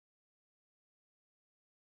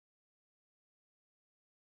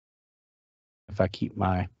if I keep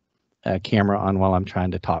my camera on while I'm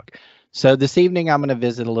trying to talk. So this evening, I'm going to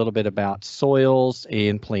visit a little bit about soils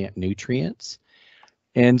and plant nutrients.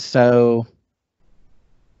 And so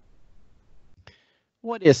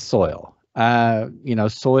what is soil?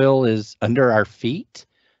 Soil is under our feet.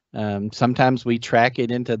 Sometimes we track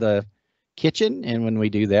it into the kitchen, and when we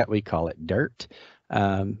do that, we call it dirt.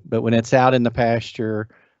 But when it's out in the pasture,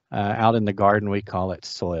 out in the garden, we call it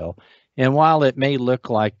soil. And while it may look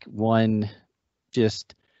like one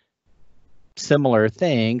just similar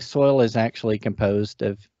thing, soil is actually composed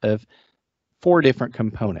of 4 different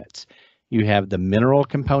components. You have the mineral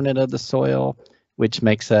component of the soil, which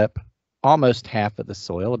makes up almost half of the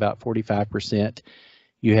soil, about 45%.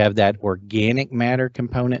 You have that organic matter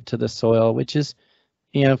component to the soil, which is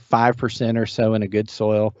 5% or so in a good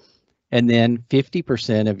soil. And then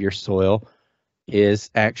 50% of your soil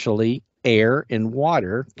is actually air and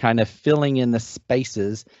water, kind of filling in the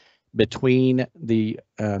spaces between the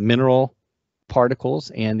mineral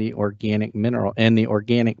particles and the organic mineral and the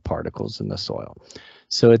organic particles in the soil.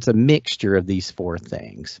 So it's a mixture of these 4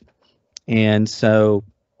 things. And so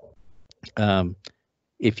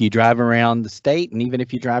if you drive around the state, and even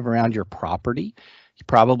if you drive around your property, you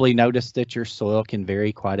probably notice that your soil can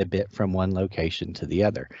vary quite a bit from one location to the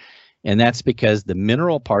other. And that's because the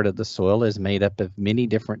mineral part of the soil is made up of many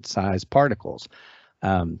different size particles,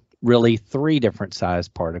 really 3 different size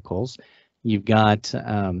particles. You've got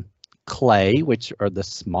clay, which are the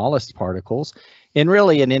smallest particles, and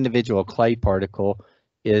really an individual clay particle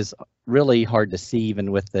is really hard to see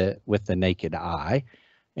even with the naked eye.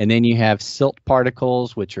 And then you have silt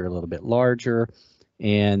particles, which are a little bit larger,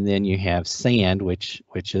 and then you have sand, which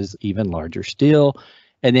is even larger still.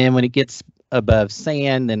 And then when it gets above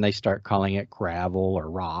sand, then they start calling it gravel or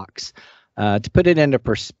rocks. To put it into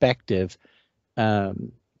perspective,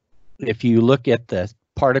 if you look at the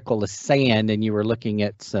particle of sand and you were looking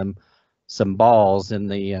at some balls in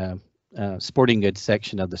the sporting goods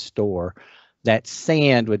section of the store, that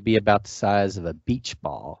sand would be about the size of a beach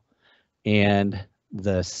ball, and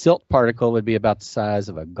the silt particle would be about the size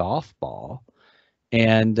of a golf ball,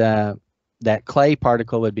 and that clay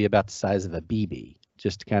particle would be about the size of a BB,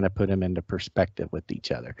 just to kind of put them into perspective with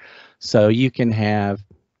each other. So you can have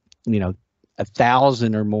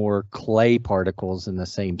 1,000 or more clay particles in the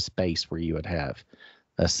same space where you would have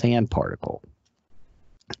a sand particle.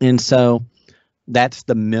 And so that's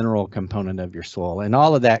the mineral component of your soil, and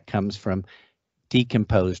all of that comes from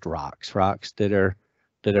decomposed rocks that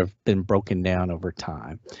have been broken down over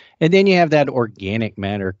time. And then you have that organic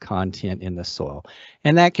matter content in the soil,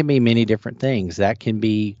 and that can be many different things. That can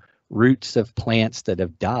be roots of plants that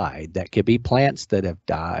have died. That could be plants that have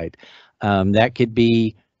died. That could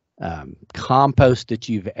be compost that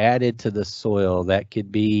you've added to the soil. That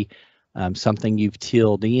could be something you've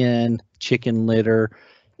tilled in, chicken litter,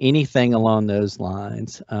 anything along those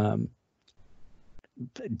lines.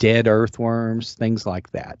 Dead earthworms, things like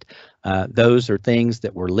that. Those are things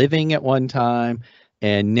that were living at one time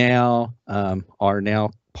and now are now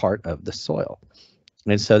part of the soil.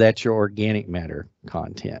 And so that's your organic matter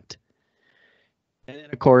content. And then,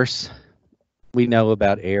 of course, we know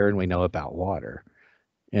about air and we know about water,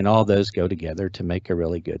 and all those go together to make a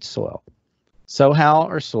really good soil. So how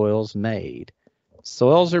are soils made?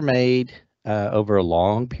 Soils are made over a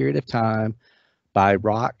long period of time by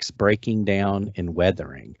rocks breaking down and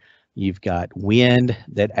weathering. You've got wind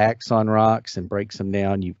that acts on rocks and breaks them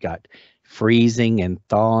down. You've got freezing and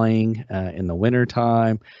thawing in the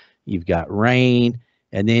wintertime. You've got rain.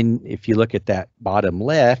 And then if you look at that bottom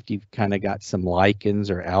left, you've kind of got some lichens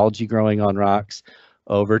or algae growing on rocks.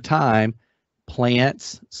 Over time,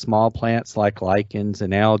 plants, small plants like lichens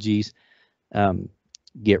and algae,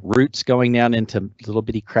 get roots going down into little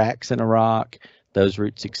bitty cracks in a rock. Those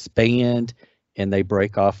roots expand and they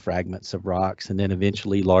break off fragments of rocks, and then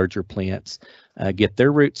eventually larger plants get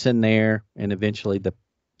their roots in there, and eventually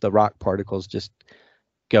the rock particles just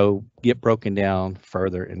get broken down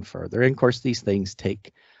further and further. And of course, these things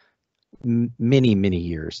take many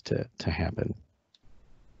years to happen.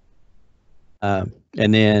 And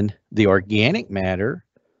then the organic matter,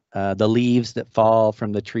 the leaves that fall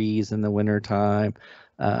from the trees in the wintertime,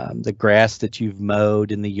 the grass that you've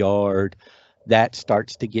mowed in the yard, that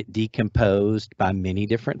starts to get decomposed by many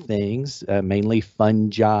different things, mainly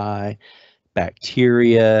fungi,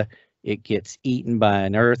 bacteria. It gets eaten by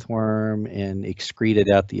an earthworm and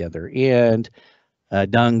excreted out the other end. A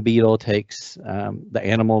dung beetle takes the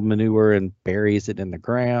animal manure and buries it in the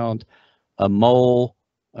ground. A mole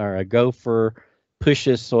or a gopher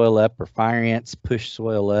pushes soil up, or fire ants push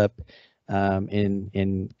soil up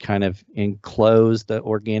and kind of enclose the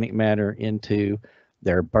organic matter into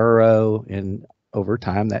their burrow, and over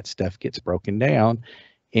time that stuff gets broken down.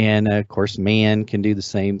 And of course, man can do the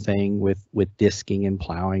same thing with disking and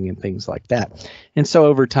plowing and things like that. And so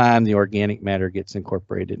over time, the organic matter gets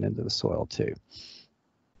incorporated into the soil too.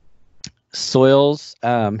 Soils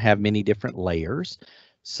have many different layers.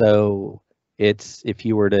 So if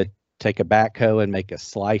you were to take a backhoe and make a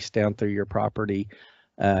slice down through your property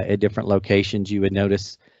at different locations, you would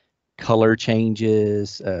notice color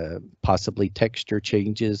changes, possibly texture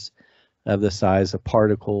changes of the size of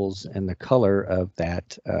particles and the color of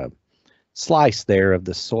that slice there of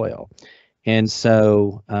the soil. And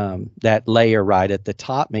so that layer right at the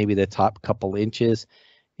top, maybe the top couple inches,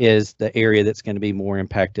 is the area that's going to be more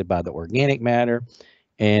impacted by the organic matter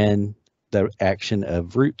and the action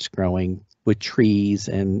of roots growing with trees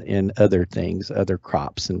and other things, other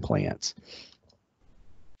crops and plants.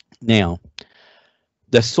 Now,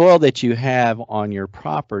 the soil that you have on your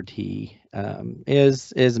property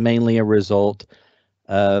is mainly a result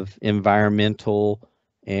of environmental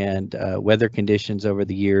and weather conditions over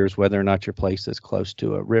the years, whether or not your place is close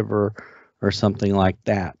to a river or something like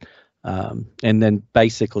that. And then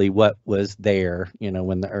basically what was there,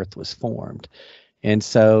 when the earth was formed. And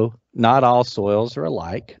so not all soils are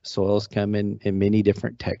alike. Soils come in many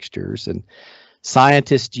different textures, and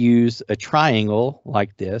scientists use a triangle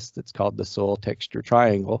like this that's called the soil texture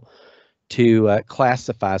triangle to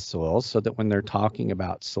classify soils, so that when they're talking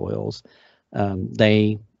about soils,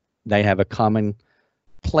 they have a common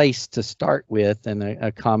place to start with and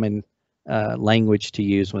a common language to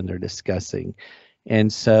use when they're discussing.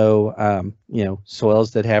 And so,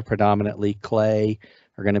 soils that have predominantly clay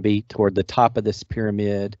are going to be toward the top of this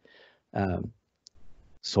pyramid.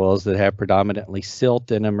 Soils that have predominantly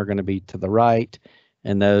silt in them are going to be to the right,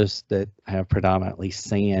 and those that have predominantly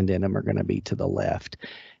sand in them are going to be to the left.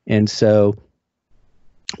 And so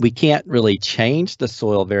we can't really change the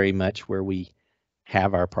soil very much where we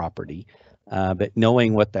have our property, but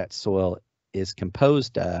knowing what that soil is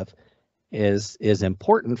composed of is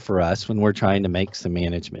important for us when we're trying to make some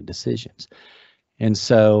management decisions. And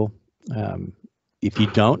so if you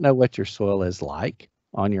don't know what your soil is like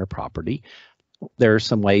on your property, there are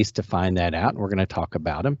some ways to find that out, and we're going to talk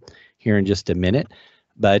about them here in just a minute.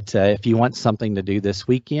 But if you want something to do this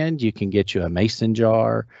weekend, you can get you a mason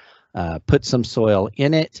jar, put some soil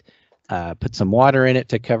in it, put some water in it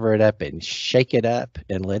to cover it up, and shake it up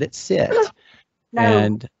and let it sit.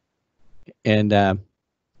 No. And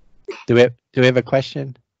do we have a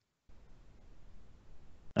question?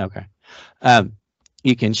 Okay.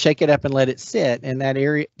 You can shake it up and let it sit, and that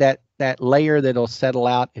area, that layer that'll settle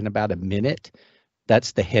out in about a minute,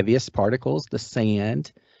 that's the heaviest particles, the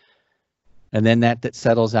sand. And then that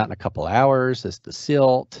settles out in a couple hours is the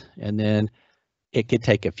silt. And then it could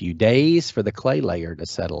take a few days for the clay layer to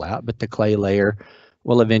settle out, but the clay layer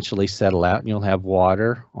will eventually settle out, and you'll have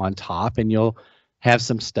water on top, and you'll have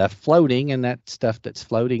some stuff floating, and that stuff that's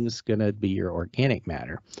floating is going to be your organic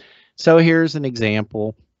matter. So here's an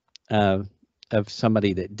example of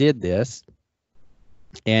somebody that did this,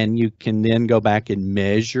 and you can then go back and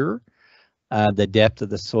measure the depth of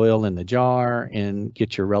the soil in the jar and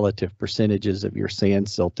get your relative percentages of your sand,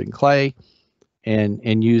 silt, and clay,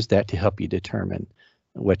 and use that to help you determine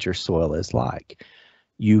what your soil is like.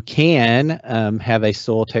 You can have a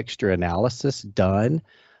soil texture analysis done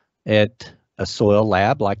at a soil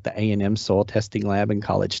lab like the A&M soil testing lab in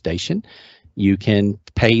College Station. You can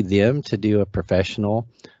pay them to do a professional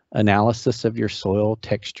analysis of your soil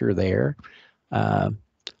texture there,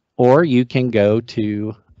 or you can go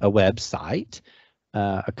to a website,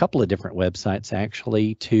 a couple of different websites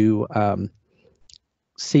actually, to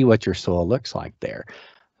see what your soil looks like there.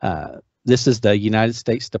 This is the United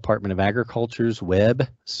States Department of Agriculture's web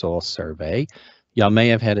soil survey. Y'all may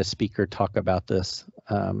have had a speaker talk about this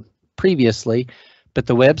previously, but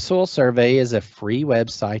the web soil survey is a free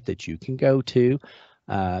website that you can go to.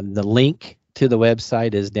 The link to the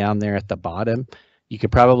website is down there at the bottom. You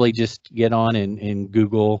could probably just get on and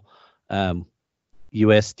Google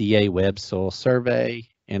USDA web soil survey,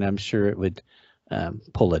 and I'm sure it would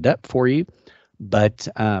pull it up for you. But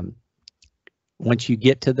once you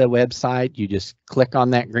get to the website, you just click on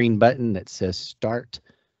that green button that says Start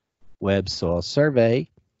Web Soil Survey,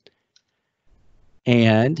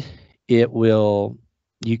 and you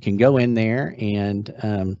can go in there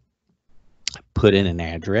and put in an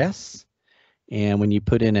address. And when you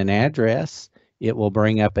put in an address, it will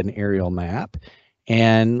bring up an aerial map.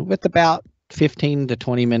 And with about 15 to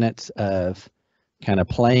 20 minutes of kind of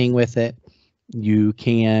playing with it, you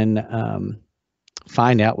can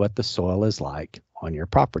find out what the soil is like on your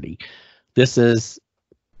property. This is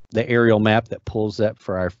the aerial map that pulls up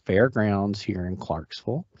for our fairgrounds here in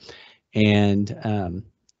Clarksville. And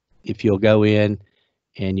if you'll go in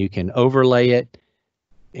and you can overlay it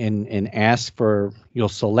and ask for, you'll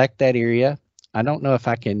select that area. I don't know if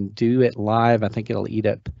I can do it live. I think it'll eat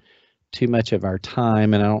up too much of our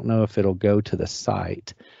time, and I don't know if it'll go to the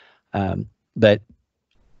site. But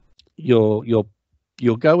you'll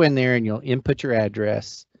go in there and you'll input your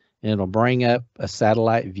address, and it'll bring up a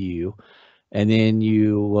satellite view, and then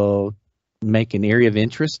you will make an area of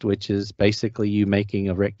interest, which is basically you making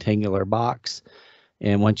a rectangular box.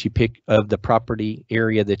 And once you pick of the property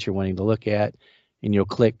area that you're wanting to look at, and you'll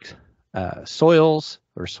click soils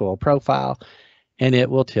or soil profile, and it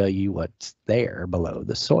will tell you what's there below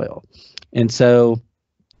the soil. And so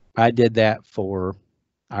I did that for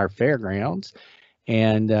our fairgrounds,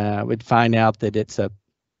 and would find out that it's a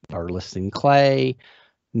Burleson clay,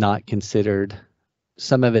 not considered,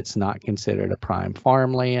 some of it's not considered a prime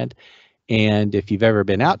farmland. And if you've ever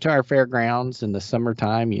been out to our fairgrounds in the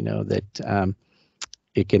summertime, you know that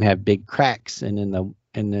it can have big cracks, and in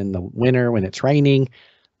the winter when it's raining,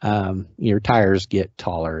 your tires get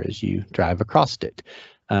taller as you drive across it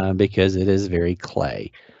because it is very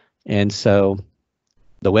clay. And so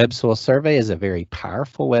the Web Soil Survey is a very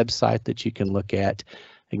powerful website that you can look at.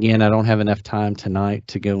 Again, I don't have enough time tonight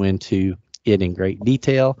to go into it in great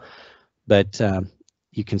detail, but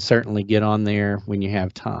you can certainly get on there when you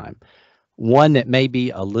have time. One that may be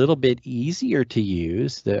a little bit easier to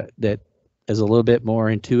use, that is a little bit more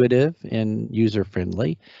intuitive and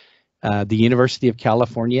user-friendly. The University of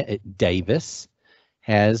California at Davis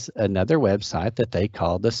has another website that they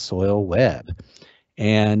call the Soil Web,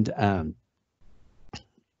 and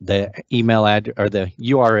the email address or the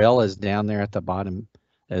URL is down there at the bottom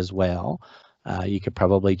as well. You could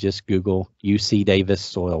probably just Google UC Davis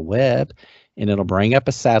Soil Web, and it'll bring up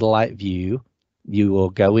a satellite view. You will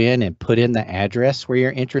go in and put in the address where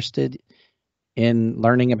you're interested in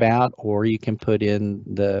learning about, or you can put in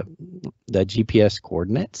the GPS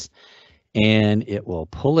coordinates, and it will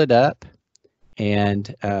pull it up.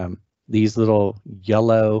 And these little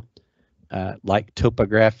yellow like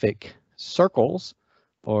topographic circles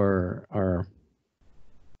or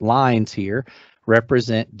lines here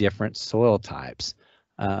represent different soil types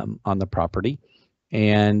on the property.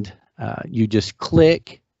 And you just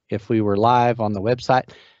click. If we were live on the website,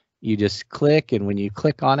 you just click, and when you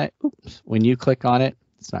click on it, it's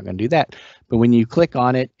not going to do that, but when you click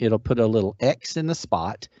on it, it'll put a little X in the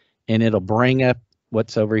spot, and it'll bring up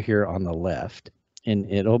what's over here on the left,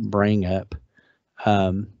 and it'll bring up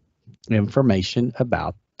information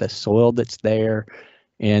about the soil that's there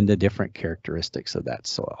and the different characteristics of that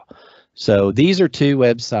soil. So these are two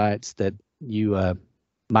websites that you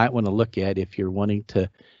might want to look at if you're wanting to,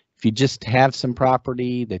 if you just have some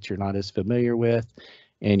property that you're not as familiar with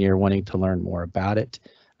and you're wanting to learn more about it.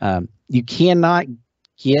 You cannot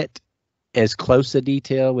get as close a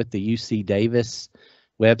detail with the UC Davis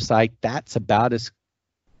website. That's about as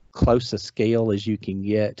close a scale as you can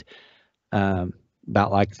get,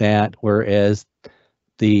 about like that, whereas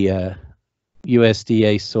the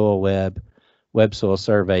USDA Soil Web Soil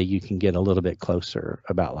Survey, you can get a little bit closer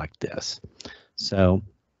about like this. So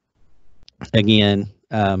again,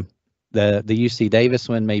 the UC Davis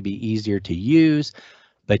one may be easier to use,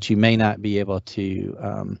 but you may not be able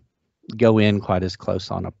to go in quite as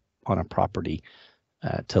close on a property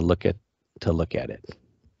to look at it.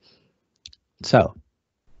 So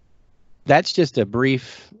that's just a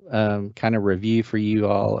brief kind of review for you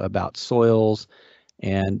all about soils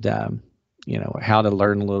and you know, how to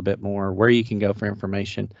learn a little bit more, where you can go for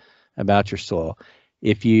information about your soil.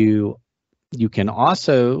 If you can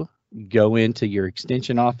also go into your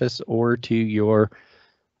extension office or to your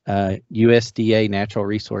USDA Natural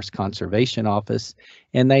Resource Conservation Office,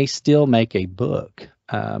 and they still make a book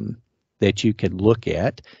that you can look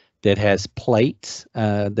at that has plates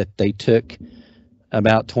that they took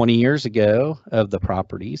about 20 years ago of the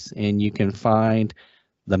properties, and you can find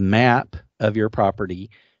the map of your property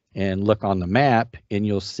and look on the map, and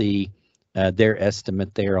you'll see their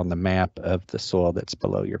estimate there on the map of the soil that's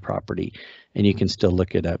below your property, and you can still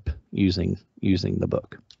look it up using the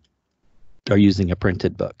book or using a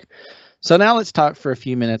printed book. So now let's talk for a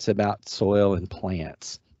few minutes about soil and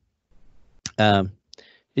plants. As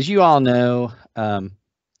you all know,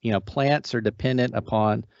 you know, plants are dependent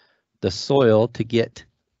upon the soil to get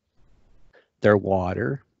their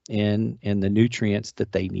water and the nutrients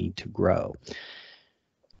that they need to grow.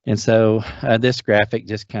 And so this graphic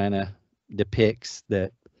just kind of depicts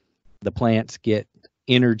that the plants get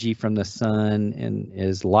energy from the sun and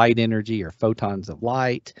is light energy or photons of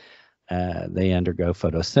light. They undergo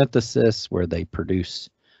photosynthesis where they produce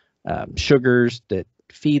sugars that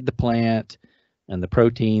feed the plant and the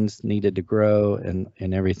proteins needed to grow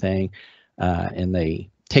and everything. And they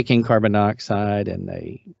take in carbon dioxide and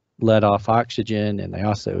they let off oxygen, and they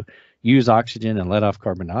also use oxygen and let off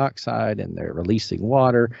carbon dioxide, and they're releasing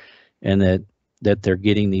water, and that they're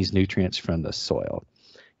getting these nutrients from the soil.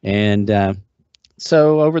 And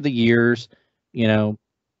so over the years,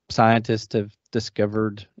 scientists have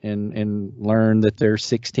discovered and learned that there's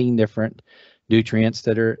 16 different nutrients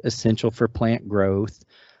that are essential for plant growth.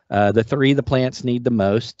 The three the plants need the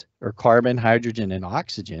most are carbon, hydrogen, and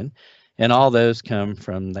oxygen, and all those come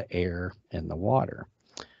from the air and the water.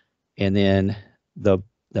 And then the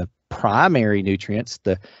primary nutrients,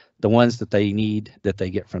 the ones that they need, that they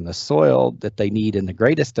get from the soil, that they need in the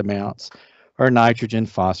greatest amounts, are nitrogen,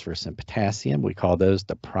 phosphorus, and potassium. We call those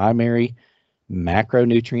the primary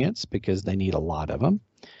macronutrients because they need a lot of them.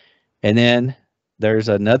 And then there's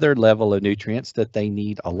another level of nutrients that they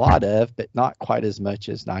need a lot of, but not quite as much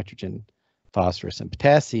as nitrogen, phosphorus, and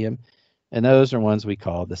potassium. And those are ones we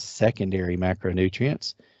call the secondary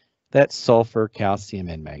macronutrients. That's sulfur, calcium,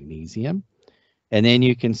 and magnesium. And then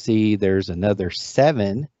you can see there's another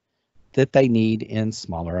 7 that they need in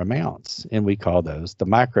smaller amounts, and we call those the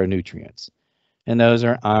micronutrients. And those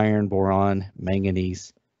are iron, boron,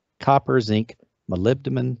 manganese, copper, zinc,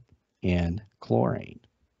 molybdenum, and chlorine.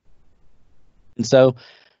 And so,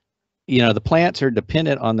 the plants are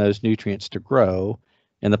dependent on those nutrients to grow,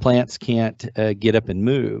 and the plants can't get up and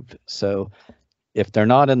move. So if they're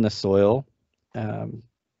not in the soil,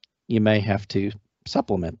 you may have to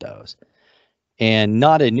supplement those. And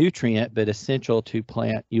not a nutrient, but essential to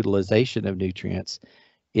plant utilization of nutrients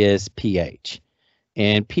is pH.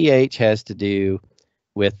 And pH has to do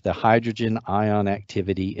with the hydrogen ion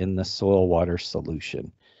activity in the soil water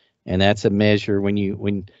solution. And that's a measure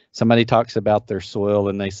when somebody talks about their soil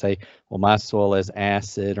and they say, well, my soil is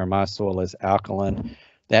acid or my soil is alkaline,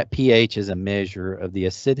 that pH is a measure of the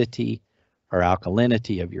acidity or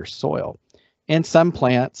alkalinity of your soil. And some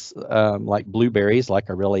plants, like blueberries, like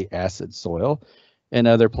a really acid soil, and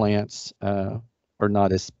other plants are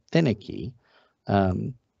not as finicky.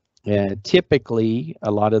 And typically,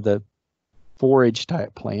 a lot of the forage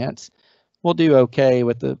type plants will do okay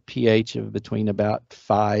with the pH of between about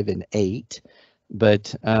 5 and 8,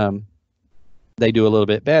 but they do a little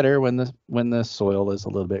bit better when the soil is a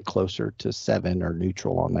little bit closer to 7 or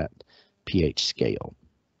neutral on that pH scale.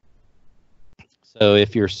 So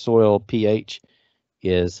if your soil pH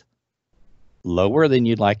is lower than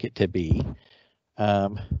you'd like it to be,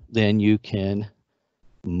 then you can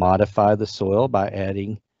modify the soil by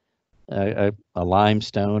adding a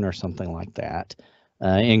limestone or something like that.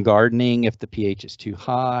 In gardening, if the pH is too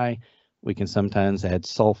high, we can sometimes add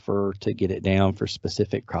sulfur to get it down for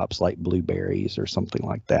specific crops like blueberries or something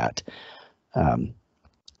like that.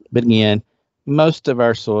 But again, most of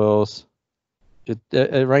our soils,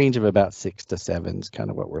 a range of about 6 to 7 is kind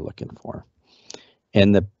of what we're looking for.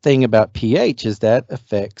 And the thing about pH is that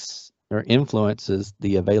affects or influences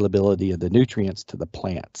the availability of the nutrients to the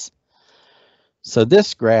plants. So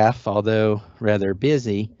this graph, although rather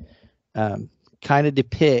busy, kind of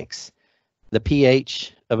depicts the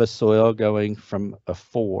pH of a soil going from a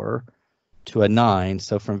 4 to a 9,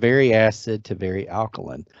 so from very acid to very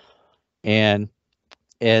alkaline. And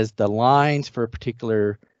as the lines for a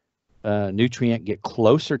particular nutrient get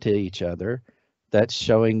closer to each other, that's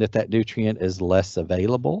showing that nutrient is less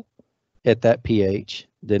available at that pH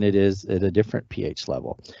than it is at a different pH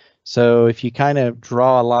level. So if you kind of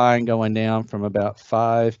draw a line going down from about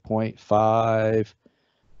 5.5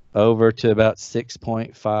 over to about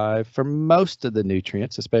 6.5 for most of the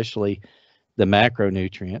nutrients, especially the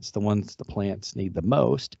macronutrients, the ones the plants need the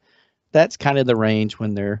most, that's kind of the range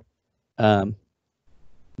when they're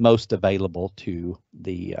most available to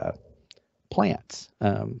the plants,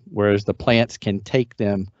 whereas the plants can take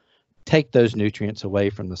those nutrients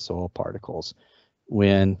away from the soil particles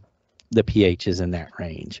when the pH is in that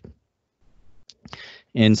range.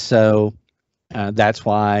 And so that's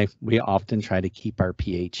why we often try to keep our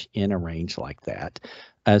pH in a range like that,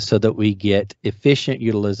 so that we get efficient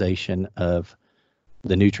utilization of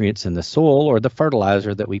the nutrients in the soil or the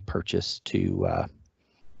fertilizer that we purchase to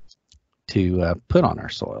put on our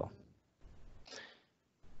soil.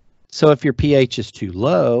 So if your pH is too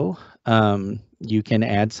low, you can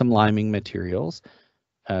add some liming materials.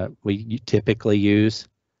 We typically use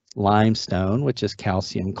limestone, which is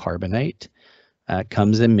calcium carbonate. It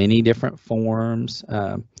comes in many different forms.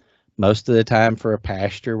 Most of the time for a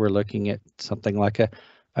pasture, we're looking at something like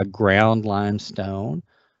a ground limestone.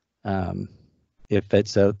 If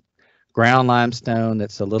it's a ground limestone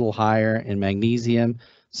that's a little higher in magnesium,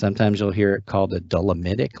 Sometimes you'll hear it called a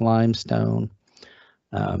dolomitic limestone.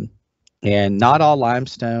 And not all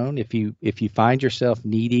limestone, if you find yourself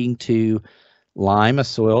needing to lime a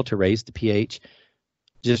soil to raise the pH,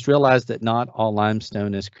 just realize that not all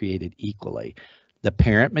limestone is created equally. The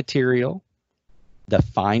parent material, the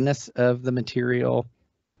fineness of the material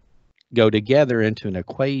go together into an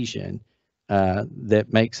equation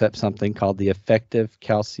that makes up something called the effective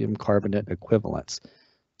calcium carbonate equivalence.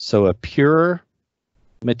 So a pure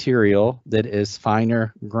material that is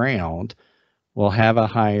finer ground will have a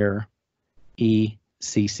higher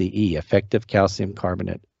ECCE, effective calcium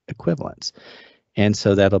carbonate equivalence. And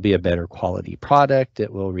so that'll be a better quality product.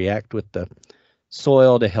 It will react with the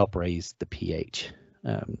soil to help raise the pH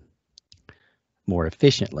more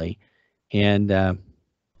efficiently. And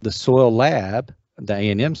the soil lab, the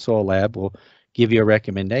A&M soil lab, will give you a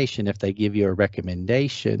recommendation. If they give you a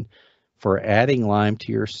recommendation for adding lime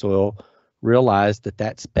to your soil, realize that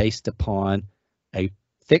that's based upon a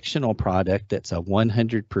fictional product that's a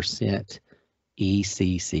 100%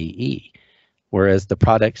 ECCE, whereas the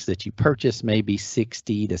products that you purchase may be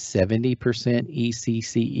 60 to 70%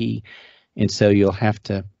 ECCE. And so you'll have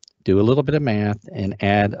to do a little bit of math and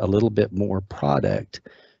add a little bit more product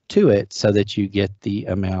to it so that you get the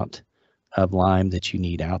amount of lime that you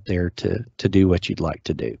need out there to do what you'd like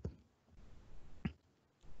to do.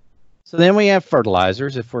 So then we have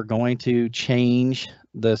fertilizers. If we're going to change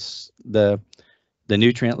the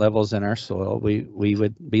nutrient levels in our soil, we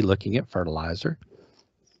would be looking at fertilizer.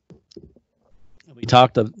 We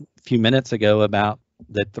talked a few minutes ago about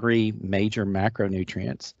the three major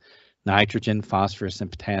macronutrients: nitrogen, phosphorus,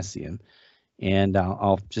 and potassium. And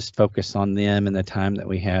I'll just focus on them in the time that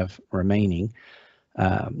we have remaining.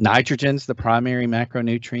 Nitrogen's the primary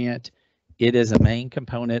macronutrient. It is a main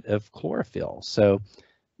component of chlorophyll. So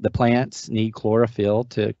the plants need chlorophyll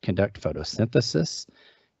to conduct photosynthesis,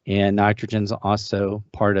 and nitrogen's also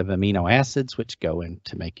part of amino acids, which go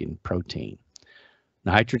into making protein.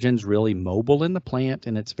 Nitrogen's really mobile in the plant,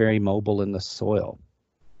 and it's very mobile in the soil.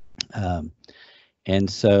 And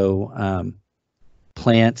so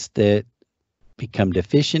plants that become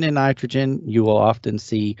deficient in nitrogen, you will often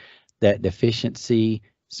see that deficiency,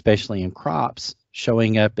 especially in crops,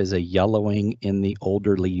 showing up as a yellowing in the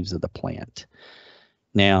older leaves of the plant.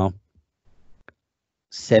 Now,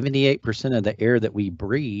 78% of the air that we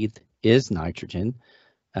breathe is nitrogen,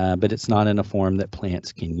 but it's not in a form that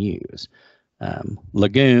plants can use.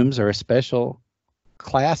 Legumes are a special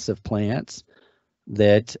class of plants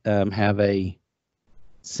that have a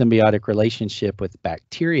symbiotic relationship with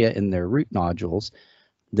bacteria in their root nodules,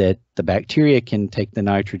 that the bacteria can take the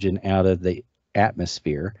nitrogen out of the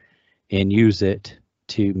atmosphere and use it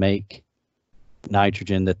to make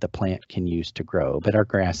nitrogen that the plant can use to grow, but our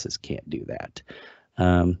grasses can't do that.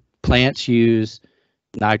 Plants use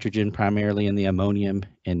nitrogen primarily in the ammonium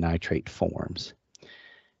and nitrate forms.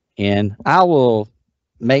 And I will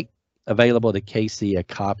make available to Casey a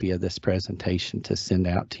copy of this presentation to send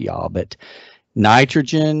out to y'all, but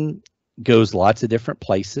nitrogen goes lots of different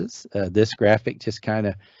places. This graphic just kind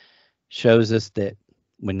of shows us that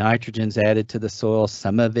when nitrogen's added to the soil,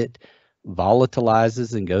 some of it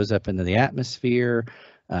volatilizes and goes up into the atmosphere.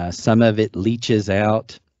 Some of it leaches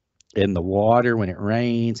out in the water when it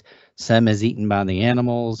rains. Some is eaten by the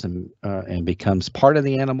animals and becomes part of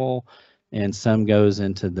the animal, and some goes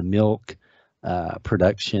into the milk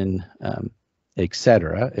production,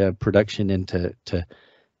 etc. Production into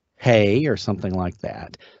hay or something like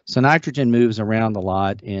that. So nitrogen moves around a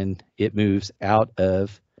lot, and it moves out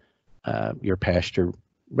of your pasture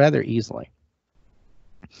rather easily.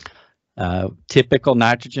 Typical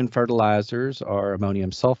nitrogen fertilizers are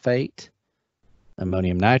ammonium sulfate,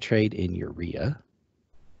 ammonium nitrate, and urea.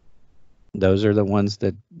 Those are the ones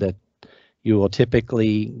that you will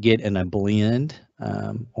typically get in a blend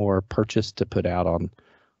or purchase to put out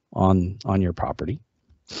on your property.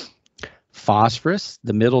 Phosphorus,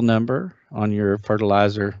 the middle number on your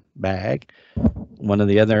fertilizer bag, one of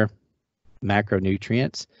the other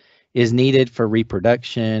macronutrients, is needed for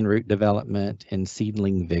reproduction, root development, and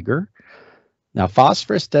seedling vigor. Now,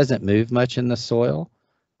 phosphorus doesn't move much in the soil.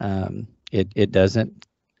 It doesn't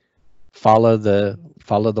follow the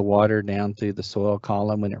water down through the soil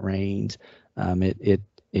column when it rains.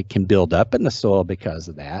 It can build up in the soil because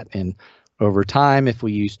of that. And over time, if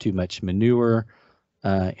we use too much manure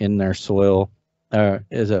in their soil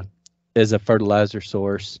as a fertilizer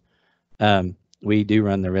source, we do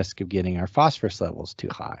run the risk of getting our phosphorus levels too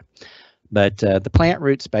high. But the plant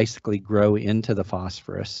roots basically grow into the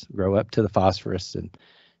phosphorus, grow up to the phosphorus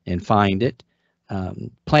and find it.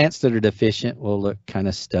 Plants that are deficient will look kind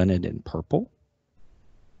of stunted and purple.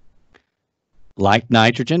 Like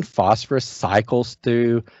nitrogen, phosphorus cycles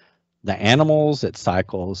through the animals. It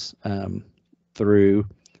cycles through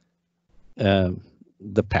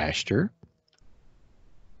the pasture.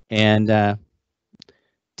 And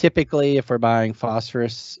typically, if we're buying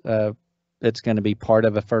phosphorus, it's going to be part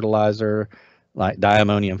of a fertilizer like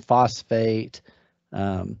diammonium phosphate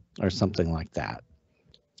or something like that.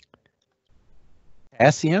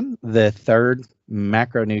 Potassium, the third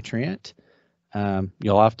macronutrient,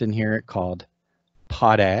 you'll often hear it called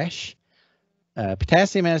potash.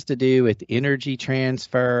 Potassium has to do with energy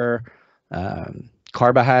transfer,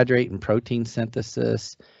 carbohydrate and protein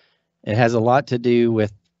synthesis. It has a lot to do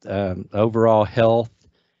with overall health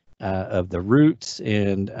of the roots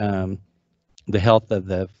and the health of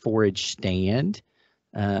the forage stand.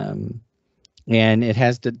 And it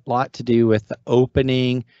has a lot to do with the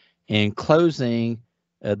opening and closing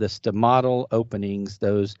the stomatal openings,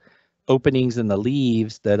 those openings in the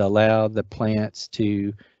leaves that allow the plants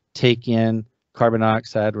to take in carbon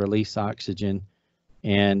dioxide, release oxygen,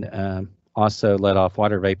 and also let off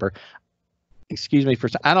water vapor. Excuse me,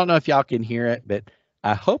 I don't know if y'all can hear it, but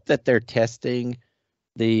I hope that they're testing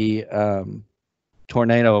the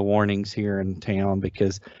tornado warnings here in town,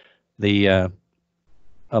 because the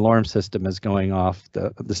alarm system is going off.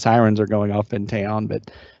 The sirens are going off in town,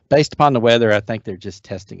 but based upon the weather, I think they're just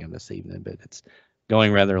testing them this evening, but it's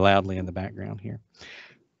going rather loudly in the background here.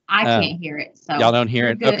 I can't hear it. So y'all don't hear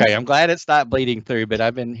it? Good. Okay, I'm glad it's not bleeding through, but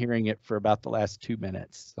I've been hearing it for about the last 2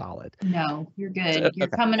 minutes solid. No, you're good. So, you're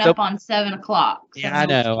coming up on 7 o'clock. Yeah, I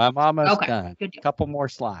know. I'm almost done. A couple more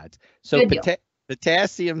slides. So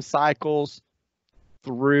potassium cycles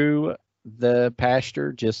through the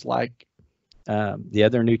pasture just like the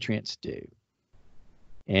other nutrients do.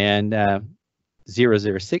 And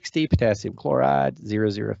 0060 potassium chloride,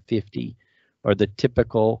 0050 are the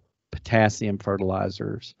typical potassium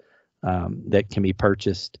fertilizers that can be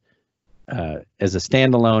purchased as a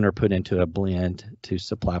standalone or put into a blend to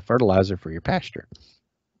supply fertilizer for your pasture.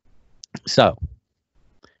 So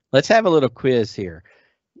let's have a little quiz here.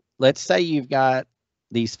 Let's say you've got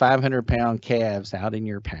these 500-pound calves out in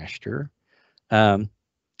your pasture.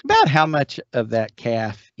 About how much of that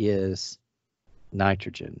calf is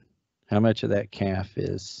nitrogen? How much of that calf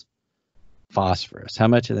is phosphorus? How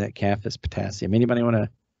much of that calf is potassium? Anybody want to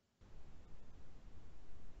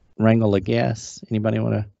wrangle a guess? Anybody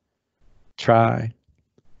want to try?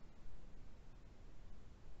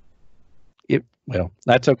 Well,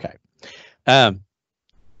 that's okay.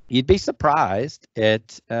 You'd be surprised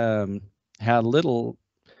at how little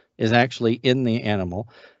is actually in the animal.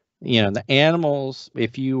 You know, the animals,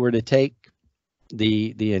 if you were to take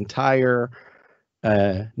the entire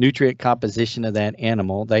nutrient composition of that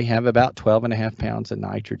animal, they have about 12.5 pounds of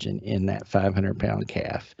nitrogen in that 500-pound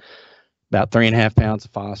calf, about 3.5 pounds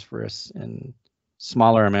of phosphorus, and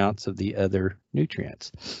smaller amounts of the other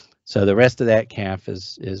nutrients. So the rest of that calf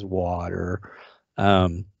is water,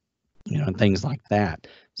 you know, and things like that.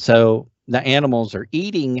 So the animals are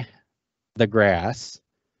eating the grass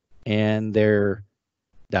and they're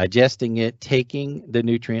digesting it, taking the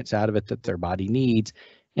nutrients out of it that their body needs,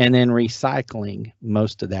 and then recycling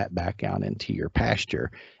most of that back out into your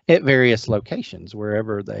pasture at various locations,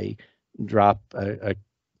 wherever they drop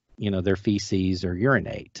you know, their feces or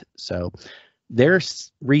urinate. So they're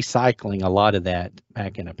recycling a lot of that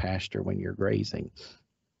back in a pasture when you're grazing.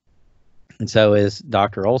 And so, as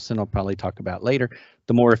Dr. Olson will probably talk about later,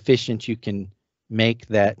 the more efficient you can make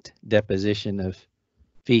that deposition of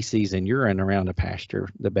feces and urine around a pasture,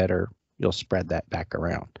 the better you'll spread that back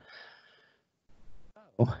around.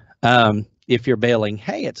 If you're baling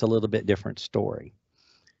hay, it's a little bit different story.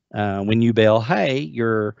 When you bale hay,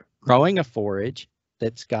 you're growing a forage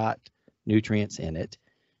that's got nutrients in it.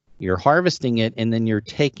 You're harvesting it, and then you're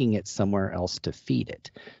taking it somewhere else to feed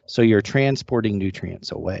it. So you're transporting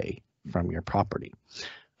nutrients away from your property,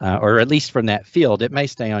 or at least from that field. It may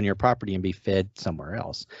stay on your property and be fed somewhere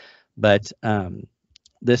else. But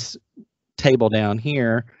this table down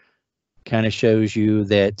here kind of shows you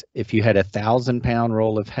that if you had a 1,000-pound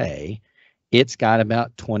roll of hay, it's got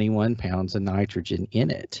about 21 pounds of nitrogen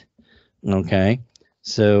in it. Okay,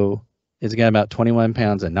 so it's got about 21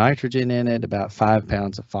 pounds of nitrogen in it, about 5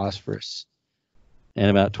 pounds of phosphorus,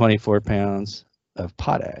 and about 24 pounds of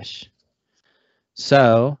potash.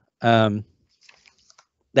 So that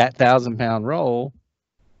 1,000-pound roll,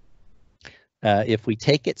 if we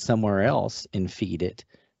take it somewhere else and feed it,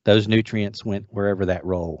 those nutrients went wherever that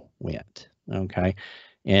roll went. Okay,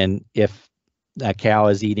 and if a cow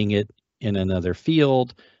is eating it in another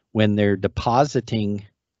field, when they're depositing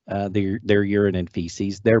their urine and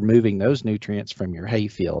feces, they're moving those nutrients from your hay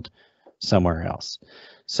field somewhere else.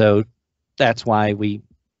 So that's why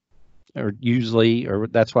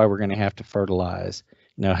that's why we're going to have to fertilize,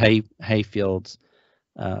 hay fields,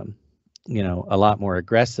 a lot more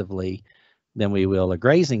aggressively than we will a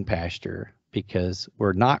grazing pasture, because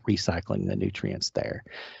we're not recycling the nutrients there.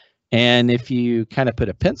 And if you kind of put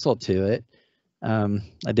a pencil to it,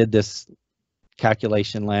 I did this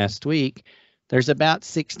calculation last week. There's about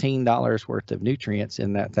 $16 worth of nutrients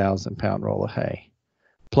in that 1,000-pound roll of hay,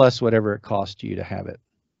 plus whatever it costs you to have it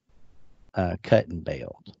cut and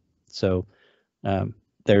baled. So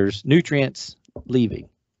there's nutrients leaving.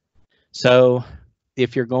 So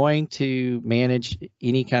if you're going to manage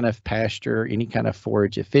any kind of pasture, any kind of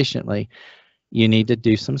forage efficiently, you need to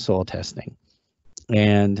do some soil testing.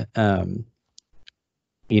 And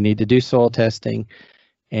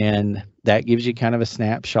and that gives you kind of a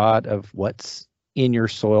snapshot of what's in your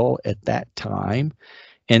soil at that time,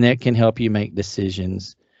 and that can help you make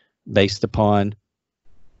decisions based upon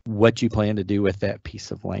what you plan to do with that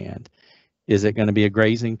piece of land. Is it going to be a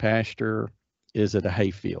grazing pasture? Is it a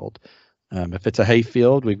hay field? If it's a hay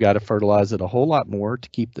field, we've got to fertilize it a whole lot more to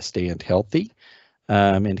keep the stand healthy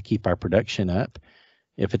and to keep our production up.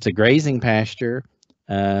 If it's a grazing pasture,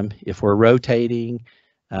 if we're rotating,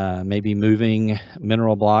 maybe moving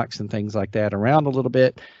mineral blocks and things like that around a little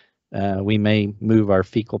bit, we may move our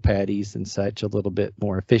fecal patties and such a little bit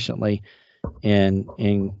more efficiently and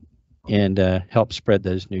help spread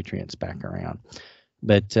those nutrients back around.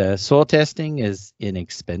 But soil testing is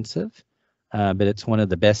inexpensive, but it's one of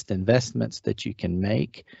the best investments that you can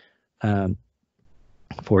make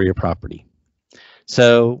for your property.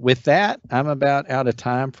 So with that, I'm about out of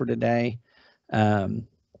time for today.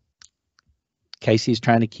 Casey's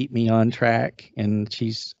trying to keep me on track, and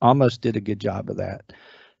she's almost did a good job of that.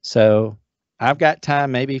 So I've got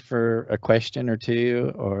time maybe for a question or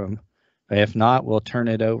two, or if not, we'll turn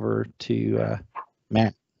it over to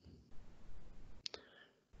Matt.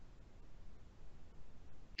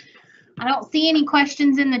 I don't see any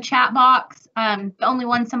questions in the chat box. The only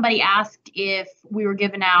one, somebody asked if we were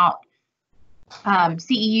giving out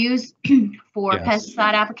CEUs for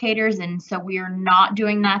pesticide applicators, and so we are not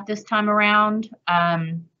doing that this time around.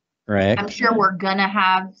 Right. I'm sure we're gonna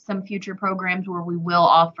have some future programs where we will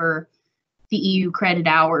offer CEU credit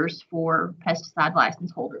hours for pesticide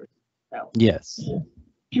license holders. So yes,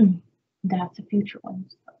 that's a future one.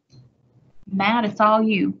 Matt, it's all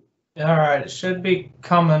you. All right, it should be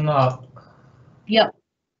coming up. Yep.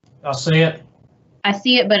 I'll see it. I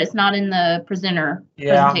see it, but it's not in the presentation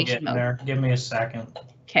I'm getting mode. there. Give me a second.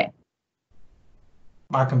 Okay.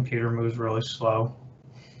 My computer moves really slow.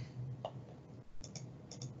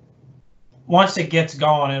 Once it gets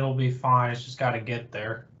going, it'll be fine. It's just got to get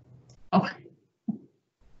there. Okay.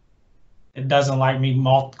 It doesn't like me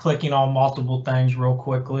clicking on multiple things real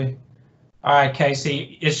quickly. All right,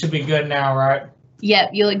 Casey, it should be good now, right?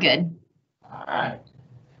 Yep, you look good. All right.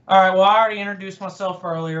 All right, well, I already introduced myself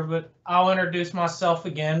earlier, but I'll introduce myself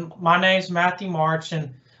again. My name's Matthew March,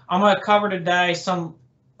 and I'm going to cover today some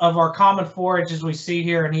of our common forages we see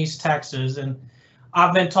here in East Texas. And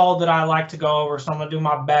I've been told that I like to go over, so I'm going to do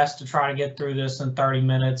my best to try to get through this in 30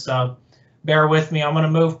 minutes. Bear with me. I'm going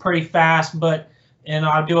to move pretty fast, and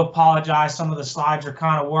I do apologize. Some of the slides are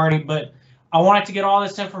kind of wordy, but I wanted to get all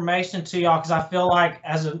this information to y'all because I feel like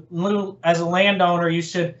as a landowner, you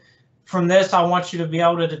should, from this, I want you to be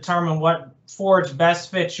able to determine what forage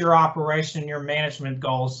best fits your operation and your management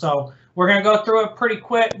goals. So we're going to go through it pretty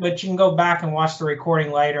quick, but you can go back and watch the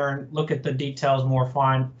recording later and look at the details more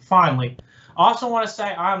finely. I also want to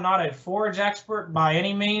say I'm not a forage expert by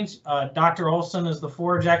any means. Dr. Olson is the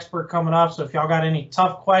forage expert coming up, so if y'all got any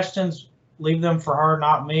tough questions, leave them for her,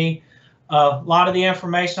 not me. A lot of the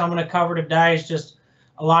information I'm going to cover today is just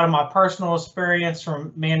a lot of my personal experience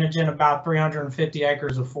from managing about 350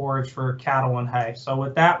 acres of forage for cattle and hay. So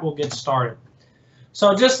with that, we'll get started.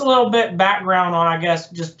 So just a little bit background on, I guess,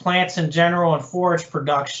 just plants in general and forage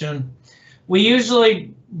production. We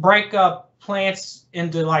usually break up plants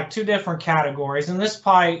into like two different categories, and this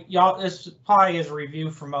probably is a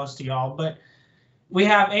review for most of y'all, but we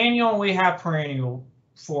have annual and we have perennial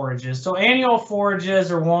forages. So annual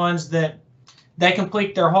forages are ones that they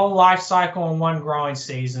complete their whole life cycle in one growing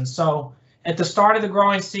season. So at the start of the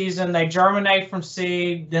growing season, they germinate from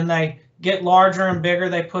seed, then they get larger and bigger,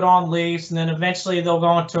 they put on leaves, and then eventually they'll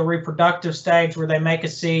go into a reproductive stage where they make a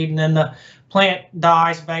seed, and then the plant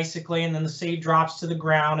dies basically, and then the seed drops to the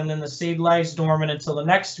ground, and then the seed lays dormant until the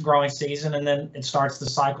next growing season, and then it starts the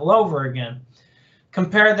cycle over again.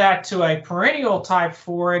 Compare that to a perennial type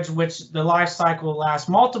forage, which the life cycle lasts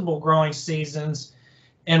multiple growing seasons,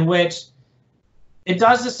 in which It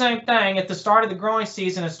does the same thing. At the start of the growing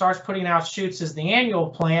season, it starts putting out shoots as the annual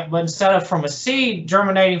plant, but instead of from a seed,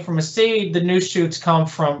 germinating from a seed, the new shoots come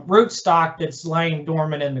from rootstock that's laying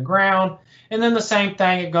dormant in the ground. And then the same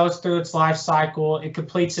thing, it goes through its life cycle. It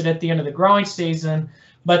completes it at the end of the growing season.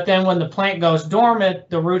 But then when the plant goes dormant,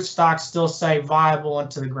 the rootstocks still stay viable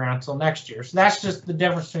into the ground until next year. So that's just the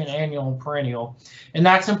difference between annual and perennial. And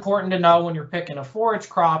that's important to know when you're picking a forage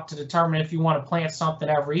crop to determine if you want to plant something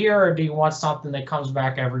every year or do you want something that comes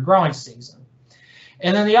back every growing season.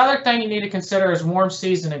 And then the other thing you need to consider is warm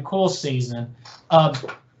season and cool season.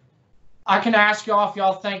 I can ask y'all if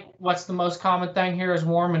y'all think what's the most common thing here is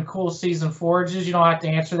warm and cool season forages. You don't have to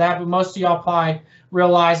answer that, but most of y'all probably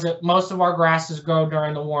realize that most of our grasses grow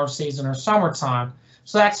during the warm season or summertime.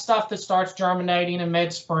 So that's stuff that starts germinating in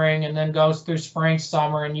mid-spring and then goes through spring,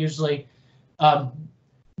 summer, and usually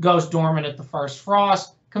goes dormant at the first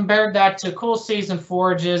frost. Compared that to cool season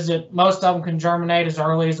forages, that most of them can germinate as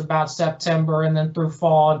early as about September and then through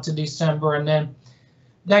fall into December, and then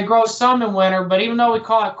they grow some in winter. But even though we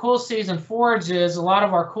call it cool season forages, a lot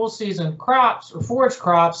of our cool season crops or forage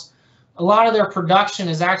crops, a lot of their production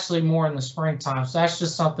is actually more in the springtime. So that's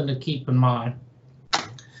just something to keep in mind.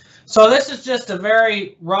 So this is just a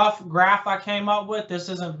very rough graph I came up with. This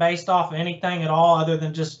isn't based off anything at all other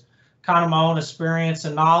than just kind of my own experience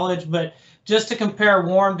and knowledge, but just to compare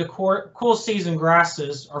warm to cool season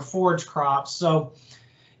grasses or forage crops. So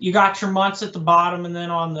you got your months at the bottom, and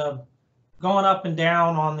then on the going up and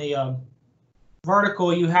down on the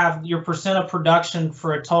vertical, you have your percent of production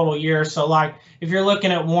for a total year. So like if you're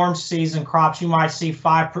looking at warm season crops, you might see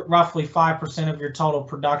roughly 5% of your total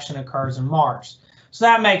production occurs in March. So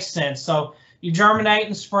that makes sense. So you germinate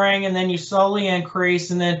in spring and then you slowly increase.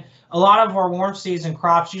 And then a lot of our warm season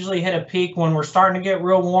crops usually hit a peak when we're starting to get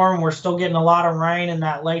real warm. We're still getting a lot of rain in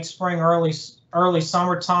that late spring, early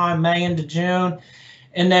summertime, May into June.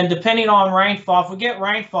 And then depending on rainfall, if we get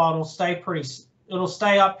rainfall, it'll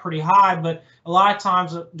stay up pretty high. But a lot of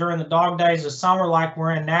times during the dog days of summer like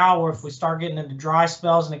we're in now, or if we start getting into dry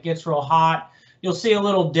spells and it gets real hot, you'll see a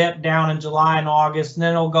little dip down in July and August, and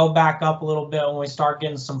then it'll go back up a little bit when we start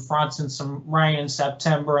getting some fronts and some rain in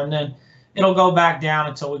September, and then it'll go back down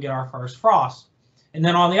until we get our first frost. And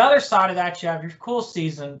then on the other side of that, you have your cool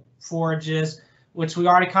season forages, which we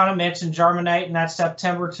already kind of mentioned, germinate in that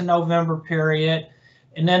September to November period.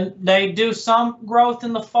 And then they do some growth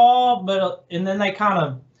in the fall, and then they kind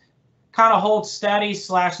of hold steady /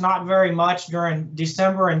 not very much during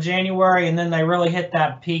December and January, and then they really hit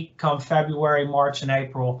that peak come February, March, and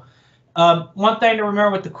April. One thing to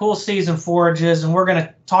remember with the cool season forages, and we're going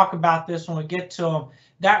to talk about this when we get to them,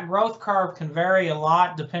 that growth curve can vary a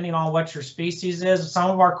lot depending on what your species is.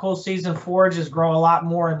 Some of our cool season forages grow a lot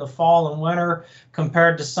more in the fall and winter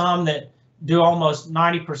compared to some that do almost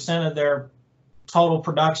 90% of their total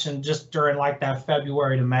production just during like that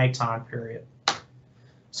February to May time period.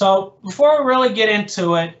 So before we really get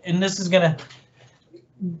into it, and this is going to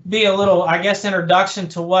be a little, I guess, introduction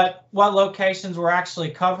to what locations we're actually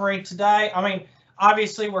covering today. I mean,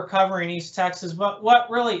 obviously we're covering East Texas, but what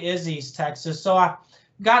really is East Texas? So I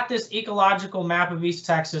got this ecological map of East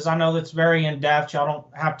Texas. I know that's very in-depth. Y'all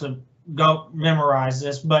don't have to go memorize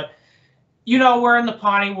this, but you know, we're in the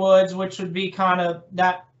piney woods, which would be kind of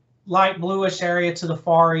that light bluish area to the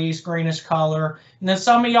far east, greenish color. And then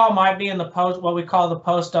some of y'all might be in the what we call the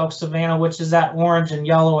post oak savanna, which is that orange and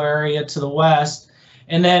yellow area to the west.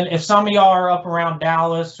 And then if some of y'all are up around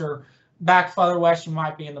Dallas or back further west, you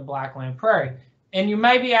might be in the Blackland Prairie. And you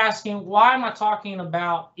may be asking, why am I talking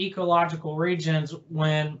about ecological regions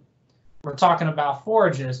when we're talking about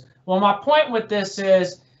forages? Well, my point with this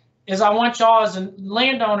is I want y'all as a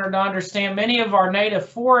landowner to understand many of our native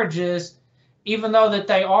forages, even though that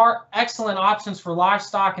they are excellent options for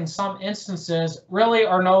livestock in some instances, really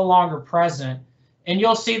are no longer present. And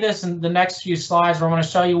you'll see this in the next few slides where I'm going to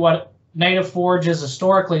show you what native forages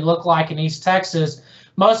historically look like in East Texas.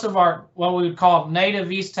 Most of our, what we would call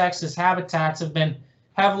native East Texas habitats have been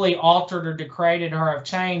heavily altered or degraded or have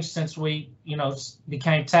changed since we,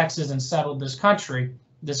 became Texas and settled this country,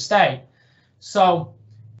 this state. So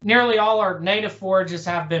nearly all our native forages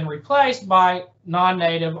have been replaced by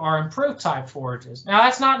non-native or improved type forages. Now,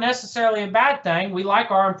 that's not necessarily a bad thing. We like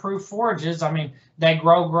our improved forages. I mean, they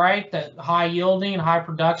grow great, that high yielding, high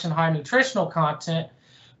production, high nutritional content.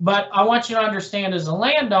 But I want you to understand as a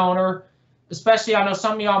landowner, especially I know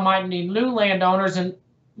some of y'all might need new landowners, and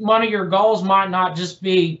one of your goals might not just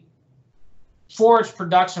be forage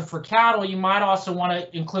production for cattle. You might also want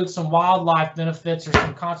to include some wildlife benefits or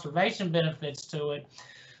some conservation benefits to it.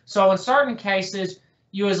 So in certain cases,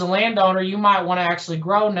 you as a landowner, you might want to actually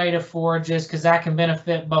grow native forages because that can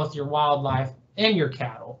benefit both your wildlife in your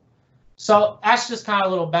cattle. So that's just kind of a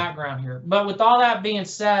little background here. But with all that being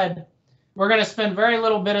said, we're going to spend very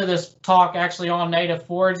little bit of this talk actually on native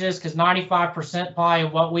forages, because 95% probably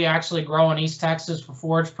of what we actually grow in East Texas for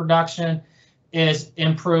forage production is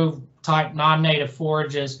improved type non-native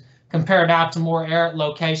forages, compared out to more arid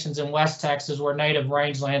locations in West Texas where native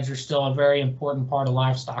rangelands are still a very important part of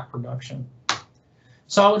livestock production.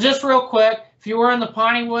 So just real quick, if you were in the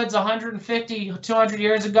piney woods 150, 200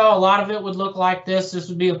 years ago, a lot of it would look like this. This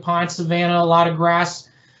would be a pine savanna, a lot of grass.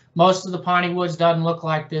 Most of the piney woods doesn't look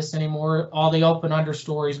like this anymore. All the open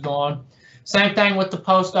understory's gone. Same thing with the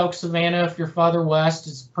post oak savanna. If you're further west,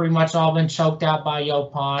 it's pretty much all been choked out by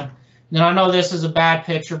yaupon. Now, I know this is a bad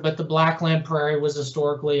picture, but the blackland prairie was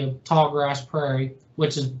historically a tall grass prairie,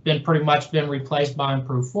 which has been pretty much been replaced by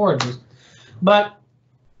improved forages. But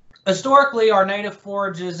historically, our native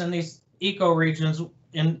forages in these ecoregions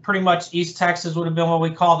in pretty much East Texas would have been what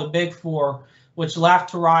we call the big four, which left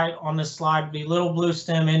to right on this slide would be little blue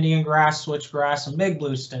stem, Indian grass, switchgrass, and big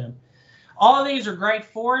blue stem. All of these are great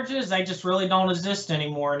forages. They just really don't exist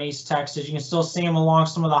anymore in East Texas. You can still see them along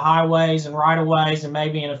some of the highways and right-of-ways and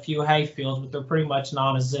maybe in a few hay fields, but they're pretty much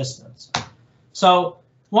non-existent. So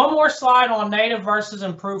one more slide on native versus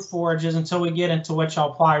improved forages until we get into what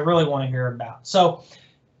y'all probably really want to hear about. So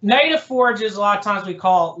native forages, a lot of times we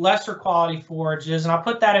call lesser quality forages, and I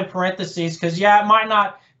put that in parentheses because, yeah, it might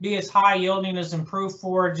not be as high yielding as improved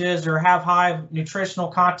forages or have high nutritional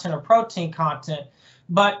content or protein content,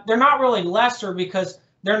 but they're not really lesser because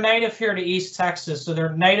they're native here to East Texas, so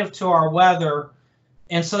they're native to our weather,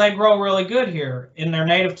 and so they grow really good here. And they're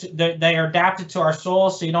native to, they are adapted to our soil,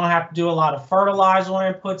 so you don't have to do a lot of fertilizer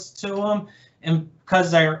inputs to them. And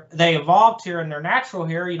because they evolved here and they're natural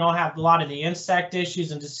here, you don't have a lot of the insect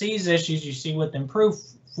issues and disease issues you see with improved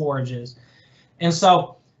forages. And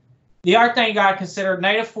so the other thing you got to consider,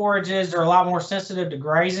 native forages are a lot more sensitive to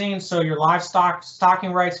grazing, so your livestock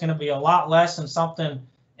stocking rate is going to be a lot less than something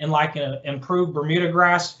in like an improved Bermuda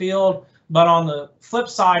grass field. But on the flip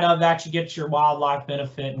side of that, you get your wildlife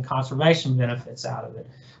benefit and conservation benefits out of it.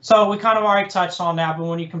 So we kind of already touched on that, but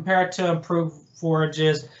when you compare it to improved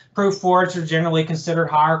forages are generally considered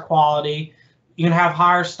higher quality. You can have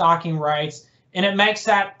higher stocking rates, and it makes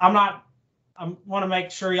that, I want to make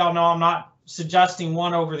sure y'all know I'm not suggesting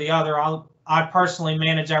one over the other. I personally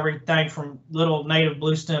manage everything from little native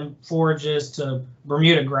blue stem forages to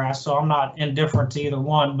Bermuda grass, so I'm not indifferent to either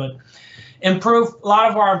one. But a lot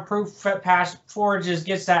of our improved forages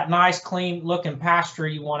gets that nice, clean looking pasture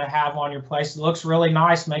you want to have on your place. It looks really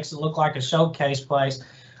nice, makes it look like a showcase place,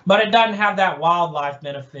 but it doesn't have that wildlife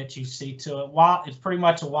benefit you see to it. It's pretty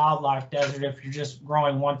much a wildlife desert if you're just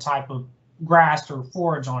growing one type of grass or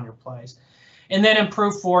forage on your place. And then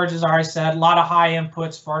improved forages, I already said, a lot of high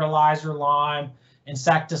inputs, fertilizer, lime,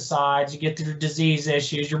 insecticides. You get to the disease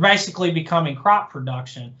issues. You're basically becoming crop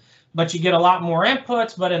production, but you get a lot more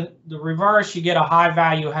inputs, but in the reverse, you get a high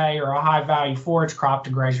value hay or a high value forage crop to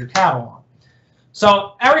graze your cattle on.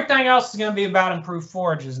 So everything else is going to be about improved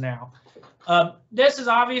forages now. This is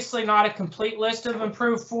obviously not a complete list of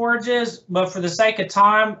improved forages, but for the sake of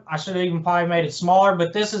time, I should have even probably made it smaller,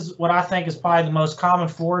 but this is what I think is probably the most common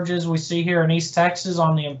forages we see here in East Texas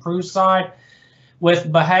on the improved side,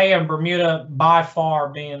 with Bahia and Bermuda by far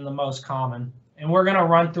being the most common. And we're going to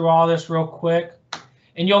run through all this real quick,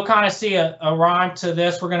 and you'll kind of see a rhyme to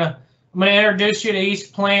this. I'm going to introduce you to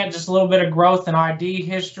each plant, just a little bit of growth and ID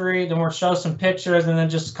history, then we'll show some pictures, and then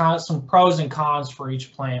just kind of some pros and cons for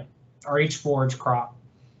each plant or each forage crop.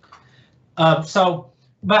 So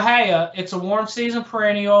Bahia, it's a warm season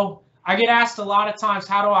perennial. I get asked a lot of times,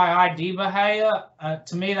 how do I ID Bahia?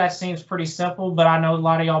 To me, that seems pretty simple, but I know a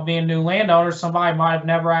lot of y'all being new landowners, somebody might have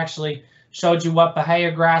never actually showed you what Bahia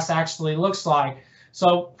grass actually looks like.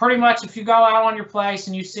 So pretty much if you go out on your place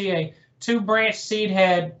and you see a 2-branch seed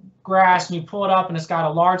head grass and you pull it up and it's got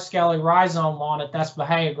a large scaly rhizome on it, that's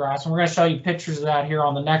Bahia grass. And we're going to show you pictures of that here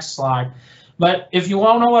on the next slide. But if you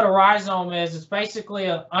won't know what a rhizome is, it's basically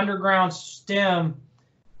an underground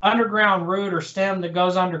root or stem that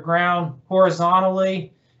goes underground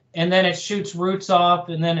horizontally, and then it shoots roots up,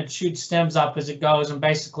 and then it shoots stems up as it goes and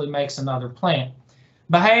basically makes another plant.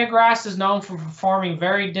 Bahia grass is known for forming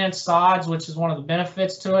very dense sods, which is one of the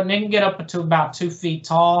benefits to it, and it can get up to about 2 feet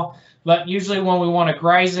tall. But usually when we want to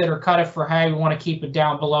graze it or cut it for hay, we want to keep it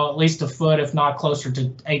down below at least a foot, if not closer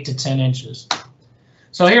to 8 to 10 inches.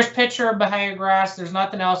 So here's a picture of Bahia grass. There's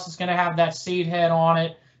nothing else that's going to have that seed head on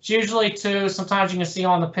it. It's usually 2. Sometimes you can see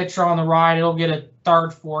on the picture on the right, it'll get a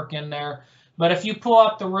 3rd fork in there. But if you pull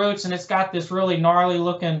up the roots and it's got this really gnarly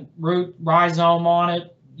looking root rhizome on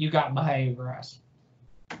it, you got Bahia grass.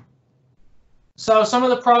 So some of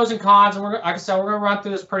the pros and cons, and like I said, we're going to run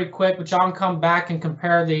through this pretty quick, but y'all can come back and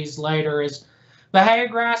compare these later. Is Bahia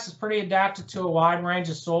grass is pretty adapted to a wide range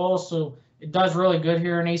of soils, so it does really good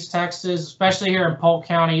here in East Texas, especially here in Polk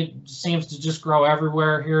County. It seems to just grow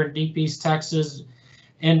everywhere here in deep East Texas.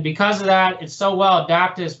 And because of that, it's so well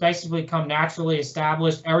adapted, it's basically become naturally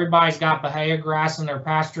established. Everybody's got Bahia grass in their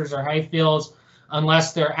pastures or hay fields,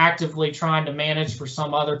 unless they're actively trying to manage for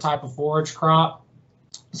some other type of forage crop.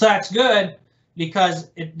 So that's good because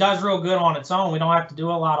it does real good on its own. We don't have to do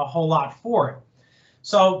a whole lot for it.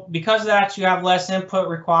 So because of that, you have less input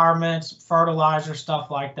requirements, fertilizer, stuff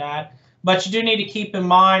like that. But you do need to keep in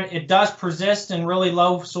mind it does persist in really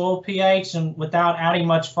low soil pH and without adding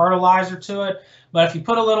much fertilizer to it. But if you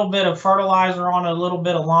put a little bit of fertilizer on it, a little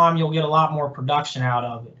bit of lime, you'll get a lot more production out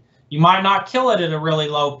of it. You might not kill it at a really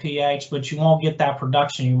low pH, but you won't get that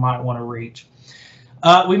production you might want to reach.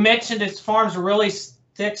 We mentioned it forms a really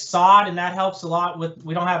thick sod, and that helps a lot with,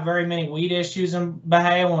 we don't have very many weed issues in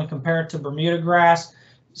Bahia when we compare it to Bermuda grass.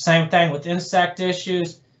 Same thing with insect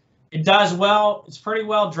issues. It does well, it's pretty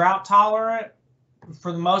well drought tolerant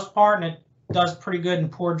for the most part, and it does pretty good in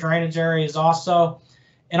poor drainage areas also.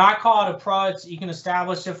 And I call it a pro. You can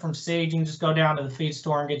establish it from seed. You can just go down to the feed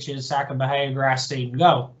store and get you a sack of Bahia grass seed and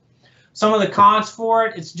go. Some of the cons for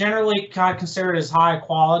it, it's generally kind of considered as high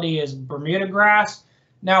quality as Bermuda grass.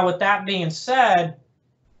 Now, with that being said,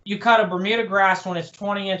 you cut a Bermuda grass when it's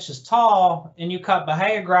 20 inches tall, and you cut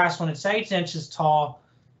Bahia grass when it's 8 inches tall,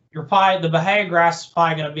 the Bahia grass is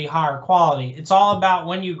probably going to be higher quality. It's all about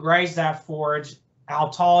when you graze that forage, how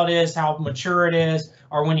tall it is, how mature it is,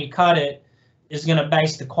 or when you cut it is going to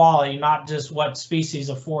base the quality, not just what species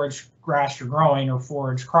of forage grass you're growing or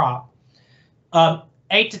forage crop.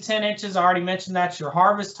 8 to 10 inches, I already mentioned that's your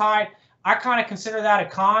harvest height. I kind of consider that a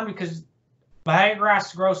con because Bahia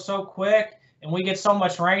grass grows so quick and we get so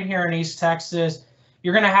much rain here in East Texas,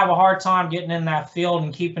 you're going to have a hard time getting in that field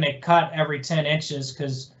and keeping it cut every 10 inches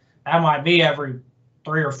because that might be every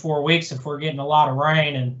 3 or 4 weeks if we're getting a lot of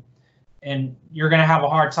rain, and you're going to have a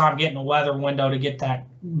hard time getting a weather window to get that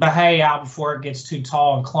Bahia out before it gets too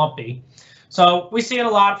tall and clumpy. So we see it a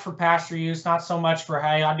lot for pasture use, not so much for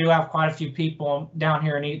hay. I do have quite a few people down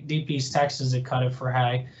here in deep East Texas that cut it for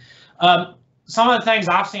hay. Some of the things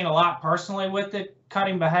I've seen a lot personally with it,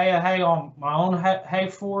 cutting Bahia hay on my own hay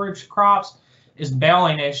forage crops, is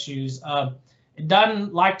baling issues. It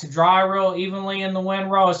doesn't like to dry real evenly in the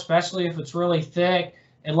windrow, especially if it's really thick.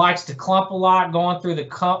 It likes to clump a lot going through the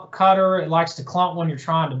cutter. It likes to clump when you're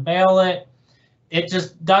trying to bale it. It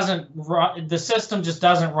just doesn't run, the system just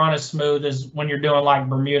doesn't run as smooth as when you're doing like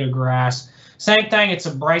Bermuda grass. Same thing, it's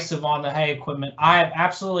abrasive on the hay equipment. I have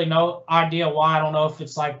absolutely no idea why. I don't know if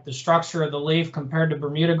it's like the structure of the leaf compared to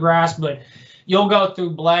Bermuda grass, but you'll go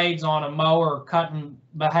through blades on a mower cutting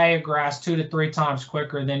Bahia grass 2 to 3 times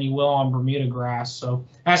quicker than you will on Bermuda grass. So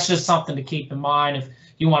that's just something to keep in mind. If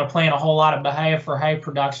you want to plant a whole lot of Bahia for hay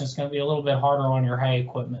production, it's going to be a little bit harder on your hay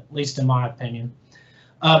equipment, at least in my opinion.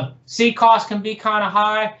 Seed costs can be kind of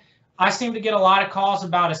high. I seem to get a lot of calls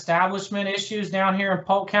about establishment issues down here in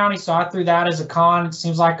Polk County, so I threw that as a con. It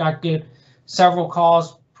seems like I get several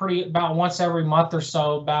calls about once every month or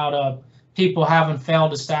so about people having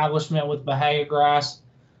failed establishment with Bahia grass.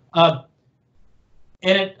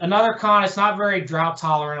 Another con, it's not very drought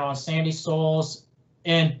tolerant on sandy soils,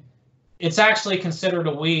 and it's actually considered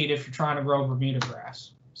a weed if you're trying to grow Bermuda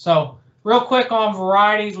grass. So real quick on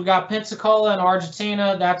varieties, we got Pensacola and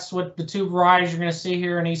Argentina. That's what the 2 varieties you're going to see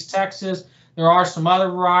here in East Texas. There are some other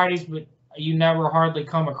varieties, but you never hardly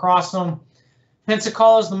come across them.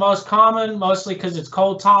 Pensacola is the most common, mostly because it's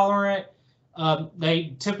cold tolerant.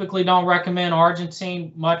 They typically don't recommend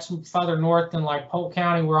Argentine much further north than like Polk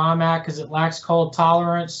County where I'm at because it lacks cold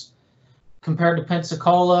tolerance compared to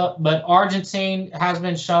Pensacola. But Argentine has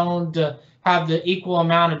been shown to have the equal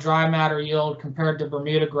amount of dry matter yield compared to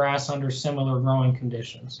Bermuda grass under similar growing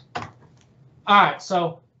conditions. All right,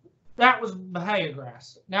 so that was Bahia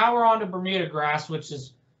grass. Now we're on to Bermuda grass, which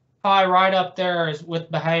is probably right up there with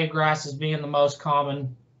Bahia grass as being the most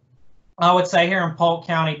common. I would say here in Polk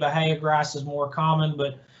County, Bahia grass is more common,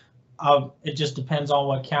 but it just depends on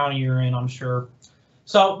what county you're in, I'm sure.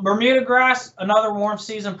 So Bermuda grass, another warm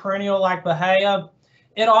season perennial like Bahia.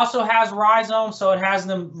 It also has rhizomes, so it has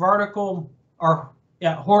them vertical or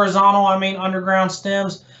horizontal, underground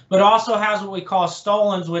stems, but also has what we call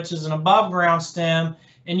stolons, which is an above ground stem.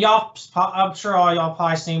 And y'all, I'm sure all y'all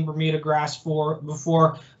probably seen Bermuda grass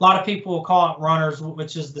before. A lot of people will call it runners,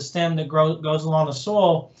 which is the stem that goes along the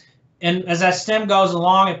soil. And as that stem goes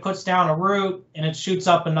along, it puts down a root and it shoots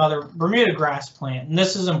up another Bermuda grass plant. And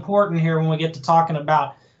this is important here when we get to talking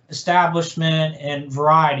about establishment, and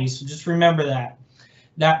variety. So just remember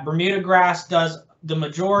that Bermuda grass does the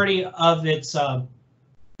majority of its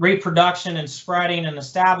reproduction and spreading and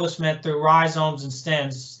establishment through rhizomes and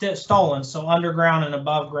stems, stolons, so underground and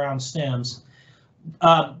above ground stems.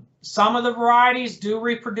 Some of the varieties do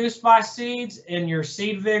reproduce by seeds, and your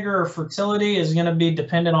seed vigor or fertility is going to be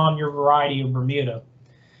dependent on your variety of Bermuda.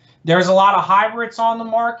 There's a lot of hybrids on the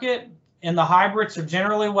market, and the hybrids are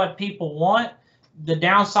generally what people want. The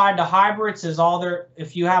downside to hybrids is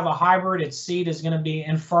if you have a hybrid, its seed is going to be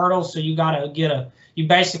infertile, so you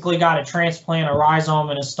basically got to transplant a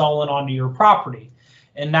rhizome and a stolon onto your property.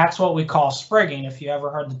 And that's what we call sprigging, if you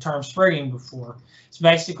ever heard the term sprigging before. It's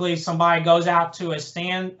basically somebody goes out to a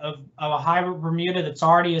stand of a hybrid Bermuda that's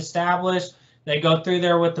already established. They go through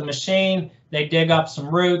there with the machine, they dig up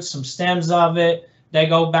some roots, some stems of it, they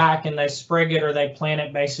go back and they sprig it, or they plant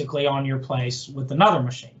it basically on your place with another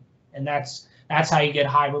machine. And that's how you get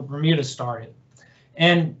hybrid Bermuda started.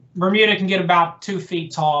 And Bermuda can get about 2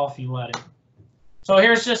 feet tall if you let it. So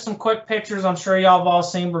here's just some quick pictures. I'm sure y'all have all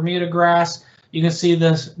seen Bermuda grass. You can see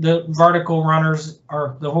the vertical runners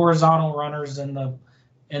or the horizontal runners in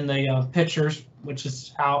the pictures, which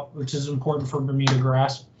is important for Bermuda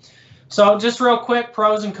grass. So just real quick,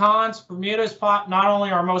 pros and cons. Bermuda is not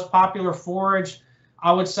only our most popular forage,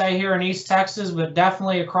 I would say, here in East Texas, but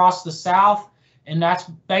definitely across the South. And that's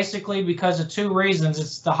basically because of 2 reasons.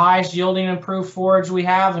 It's the highest yielding improved forage we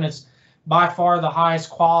have, and it's by far the highest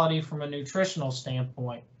quality from a nutritional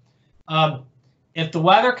standpoint. If the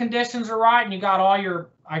weather conditions are right and you got all your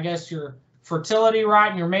fertility right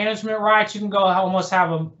and your management right, you can go almost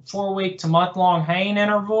have a 4-week to month-long haying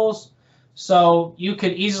intervals. So you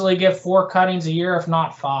could easily get 4 cuttings a year, if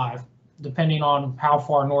not 5, depending on how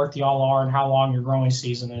far north y'all are and how long your growing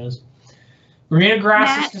season is. Bermuda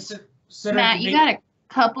grass is considered Matt, you got a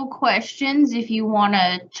couple questions if you want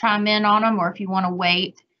to chime in on them, or if you want to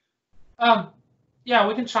wait. Yeah,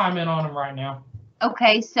 we can chime in on them right now.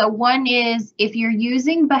 Okay, so one is, if you're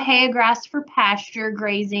using Bahia grass for pasture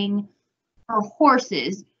grazing for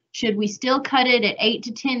horses, should we still cut it at 8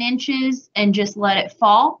 to 10 inches and just let it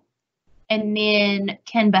fall? And then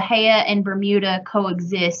can Bahia and Bermuda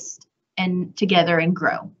coexist and together and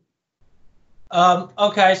grow?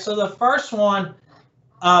 Okay, so the first one,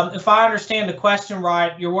 if I understand the question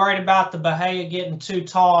right, you're worried about the Bahia getting too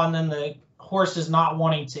tall and then the horses not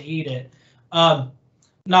wanting to eat it.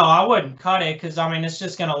 No, I wouldn't cut it, because I mean, it's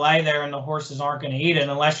just going to lay there and the horses aren't going to eat it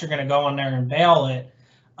unless you're going to go in there and bale it.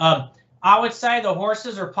 I would say the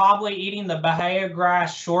horses are probably eating the Bahia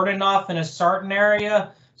grass short enough in a certain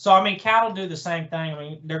area. So I mean, cattle do the same thing. I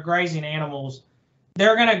mean, they're grazing animals.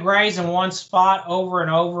 They're going to graze in one spot over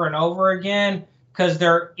and over and over again, because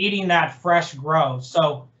they're eating that fresh growth.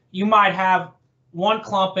 So you might have one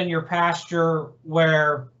clump in your pasture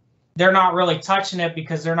where they're not really touching it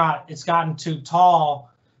because it's gotten too tall,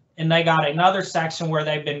 and they got another section where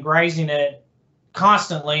they've been grazing it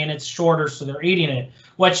constantly and it's shorter, so they're eating it.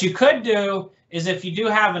 What you could do is, if you do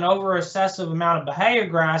have an over excessive amount of Bahia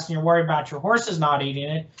grass and you're worried about your horses not eating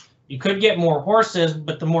it, you could get more horses,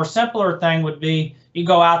 but the more simpler thing would be you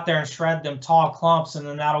go out there and shred them tall clumps, and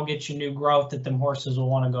then that'll get you new growth that them horses will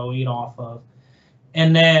want to go eat off of.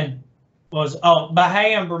 And then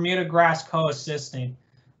Bahia and Bermuda grass coexisting.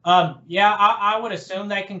 Yeah, I would assume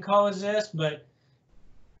they can coexist, but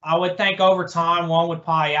I would think over time one would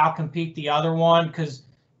probably outcompete the other one, because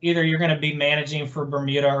either you're going to be managing for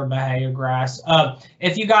Bermuda or Bahia grass.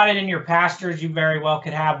 If you got it in your pastures, you very well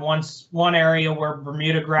could have one area where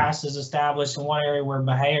Bermuda grass is established and one area where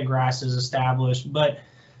Bahia grass is established. But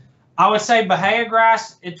I would say Bahia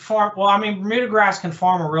grass, Bermuda grass can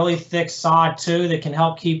form a really thick sod too that can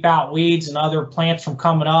help keep out weeds and other plants from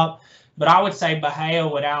coming up. But I would say Bahia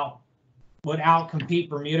would outcompete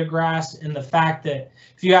Bermuda grass in the fact that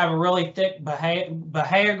if you have a really thick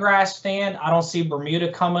Bahia grass stand, I don't see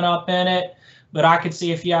Bermuda coming up in it. But I could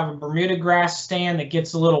see if you have a Bermuda grass stand that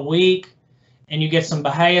gets a little weak and you get some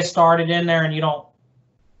Bahia started in there and you don't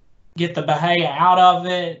get the Bahia out of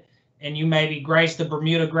it, and you maybe graze the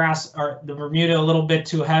Bermuda grass or the Bermuda a little bit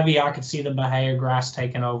too heavy, I could see the Bahia grass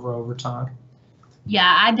taking over time.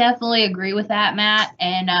 Yeah, I definitely agree with that, Matt.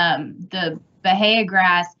 And the Bahia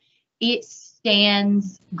grass, it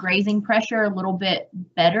stands grazing pressure a little bit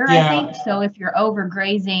better, yeah. I think. So if you're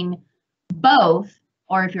overgrazing both,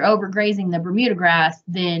 or if you're overgrazing the Bermuda grass,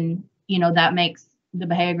 then that makes the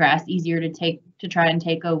Bahia grass easier to try and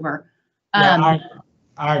take over. I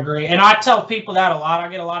agree, and I tell people that a lot. I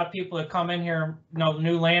get a lot of people that come in here,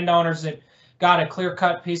 new landowners that got a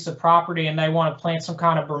clear-cut piece of property and they want to plant some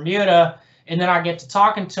kind of Bermuda, And then I get to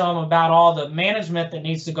talking to them about all the management that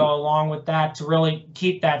needs to go along with that to really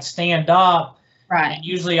keep that stand up. Right. And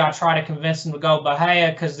usually I try to convince them to go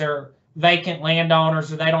Bahia because they're vacant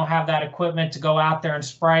landowners or they don't have that equipment to go out there and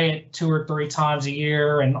spray it 2 or 3 times a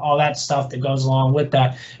year and all that stuff that goes along with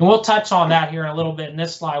that. And we'll touch on that here in a little bit in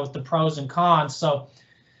this slide with the pros and cons. So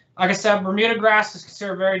like I said, Bermuda grass is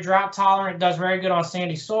considered very drought tolerant. It does very good on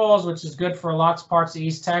sandy soils, which is good for lots of parts of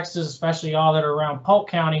East Texas, especially all that are around Polk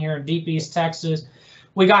County here in deep East Texas.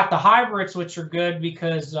 We got the hybrids, which are good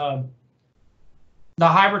because the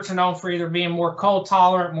hybrids are known for either being more cold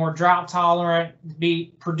tolerant, more drought tolerant,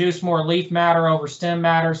 produce more leaf matter over stem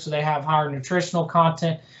matter, so they have higher nutritional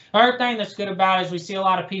content. Another thing that's good about it is we see a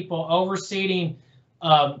lot of people overseeding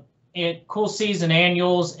cool season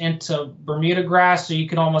annuals into Bermuda grass, so you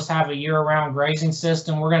can almost have a year-round grazing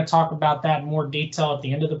system. We're going to talk about that in more detail at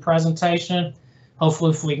the end of the presentation,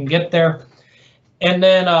 hopefully if we can get there. And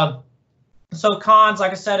then, so cons,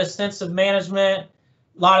 like I said, extensive management.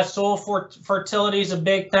 A lot of soil fertility is a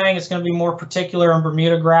big thing. It's going to be more particular in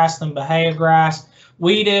Bermuda grass than Bahia grass.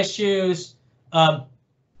 Weed issues.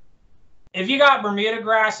 If you got Bermuda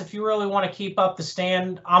grass, if you really want to keep up the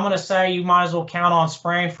stand, I'm going to say you might as well count on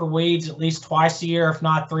spraying for weeds at least twice a year, if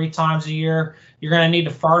not 3 times a year. You're going to need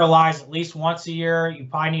to fertilize at least once a year. You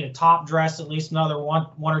probably need a top dress at least another one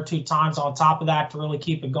or 2 times on top of that to really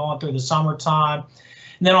keep it going through the summertime.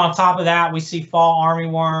 And then on top of that, we see fall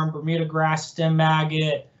armyworm, Bermuda grass, stem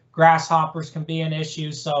maggot, grasshoppers can be an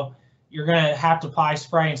issue. So you're going to have to probably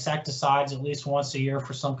spray insecticides at least once a year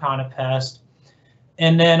for some kind of pest.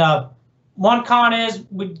 And then one con is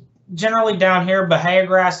we generally down here, Bahia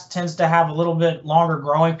grass tends to have a little bit longer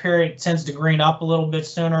growing period. It tends to green up a little bit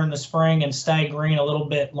sooner in the spring and stay green a little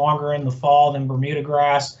bit longer in the fall than Bermuda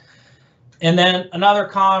grass. And then another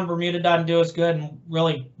con, Bermuda doesn't do as good in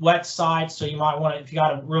really wet sites, so you might want to, if you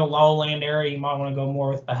got a real lowland area, you might want to go more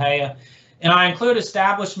with Bahia. And I include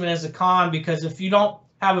establishment as a con because if you don't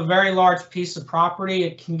have a very large piece of property,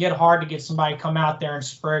 it can get hard to get somebody to come out there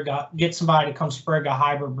and get somebody to come sprig a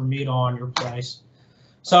hybrid Bermuda on your place.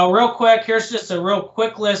 So real quick, here's just a real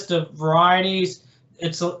quick list of varieties.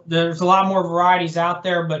 There's a lot more varieties out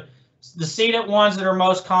there, but the seeded ones that are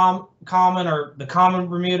most common are the common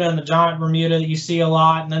Bermuda and the giant Bermuda that you see a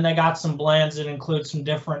lot. And then they got some blends that include some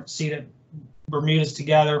different seeded Bermudas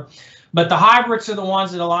together. But the hybrids are the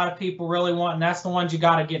ones that a lot of people really want, and that's the ones you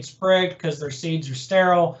got to get sprigged because their seeds are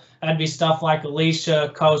sterile. That'd be stuff like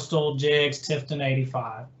Alicia, Coastal, Jigs, Tifton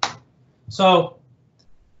 85. So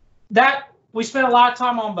that we spent a lot of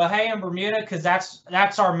time on Bahia and Bermuda because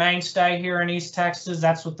that's our mainstay here in East Texas.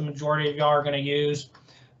 That's what the majority of y'all are going to use.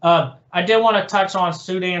 I did want to touch on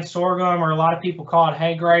Sudan sorghum, or a lot of people call it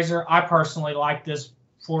hay grazer. I personally like this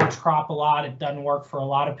forage crop a lot. It doesn't work for a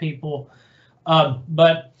lot of people,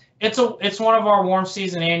 but it's one of our warm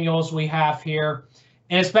season annuals we have here,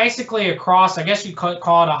 and it's basically a cross. I guess you could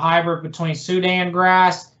call it a hybrid between Sudan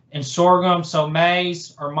grass and sorghum, so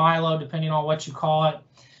maize or milo, depending on what you call it.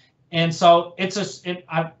 And so it's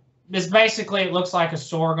basically, it looks like a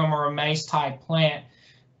sorghum or a maize type plant.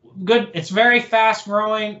 Good. It's very fast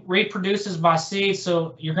growing, reproduces by seed,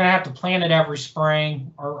 so you're going to have to plant it every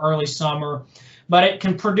spring or early summer, but it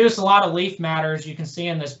can produce a lot of leaf matter, as you can see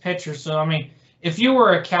in this picture. So I mean, if you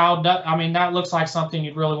were a cow, I mean, that looks like something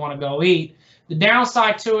you'd really want to go eat. The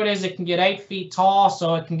downside to it is it can get 8 feet tall,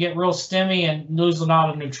 so it can get real stemmy and lose a lot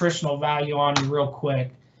of nutritional value on you real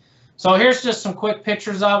quick. So here's just some quick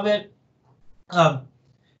pictures of it.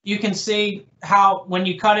 You can see how when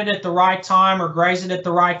you cut it at the right time or graze it at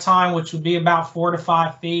the right time, which would be about 4 to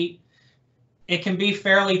 5 feet, it can be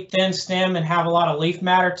fairly thin stem and have a lot of leaf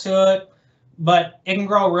matter to it, but it can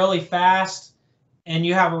grow really fast, and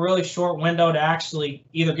you have a really short window to actually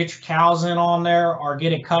either get your cows in on there or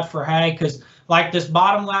get it cut for hay. Because like this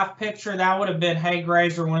bottom left picture, that would have been hay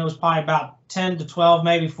grazer when it was probably about 10 to 12,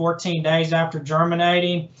 maybe 14 days after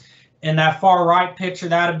germinating. And that far right picture,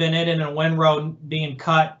 that would have been it in a windrow being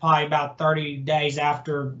cut probably about 30 days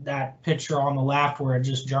after that picture on the left where it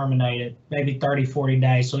just germinated, maybe 30, 40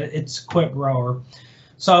 days. So it's a quick grower.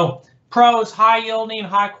 So pros, high yielding,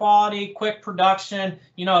 high quality, quick production.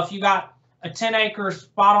 You know, if you got a 10-acre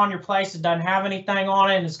spot on your place that doesn't have anything on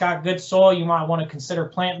it and it's got good soil, you might want to consider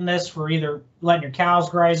planting this for either letting your cows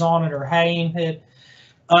graze on it or haying it.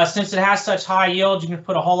 Since it has such high yield, you can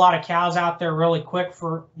put a whole lot of cows out there really quick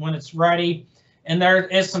for when it's ready. And there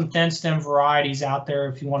is some thin stem varieties out there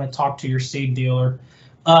if you want to talk to your seed dealer.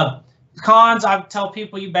 Cons, I tell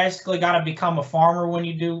people you basically got to become a farmer when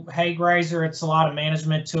you do hay grazer. It's a lot of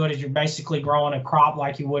management to it, as you're basically growing a crop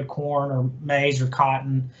like you would corn or maize or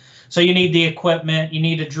cotton. So you need the equipment, you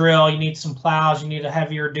need a drill, you need some plows, you need a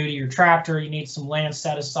heavier duty your tractor, you need some land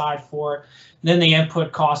set aside for it. Then the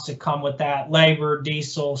input costs that come with that, labor,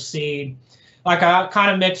 diesel, seed. Like I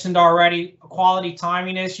kind of mentioned already, quality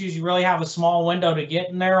timing issues, you really have a small window to get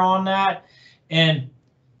in there on that. And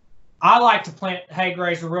I like to plant hay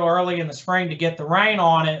grazer real early in the spring to get the rain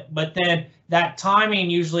on it, but then that timing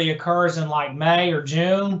usually occurs in like May or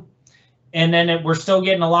June, and then we're still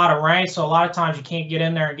getting a lot of rain, so a lot of times you can't get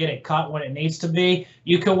in there and get it cut when it needs to be.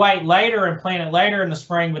 You could wait later and plant it later in the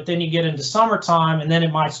spring, but then you get into summertime, and then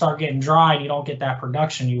it might start getting dry, and you don't get that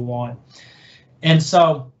production you want. And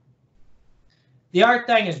so the other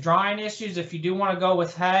thing is drying issues. If you do want to go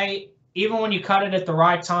with hay, even when you cut it at the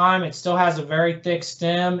right time, it still has a very thick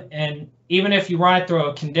stem. And even if you run it through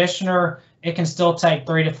a conditioner, it can still take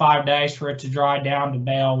 3 to 5 days for it to dry down to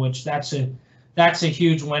bale, which that's a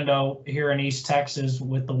huge window here in East Texas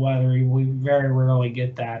with the weather. We very rarely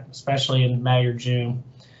get that, especially in May or June.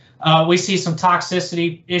 We see some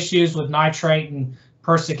toxicity issues with nitrate and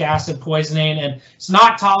prussic acid poisoning, and it's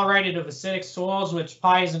not tolerated of acidic soils, which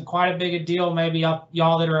probably isn't quite a big a deal. Maybe up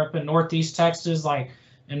y'all that are up in Northeast Texas, like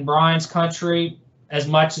in Brian's country, as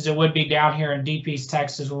much as it would be down here in deep East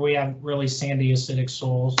Texas, where we have really sandy acidic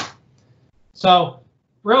soils. So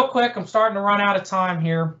real quick, I'm starting to run out of time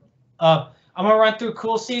here. I'm gonna run through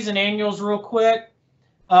cool season annuals real quick.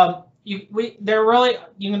 You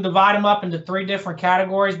can divide them up into 3 different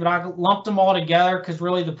categories, but I lumped them all together because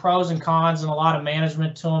really the pros and cons and a lot of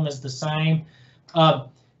management to them is the same.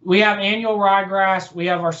 We have annual ryegrass, we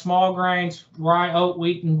have our small grains, rye, oat,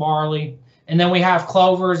 wheat, and barley. And then we have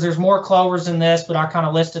clovers. There's more clovers in this, but I kind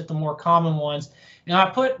of listed the more common ones. And I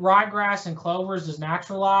put ryegrass and clovers as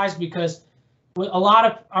naturalized because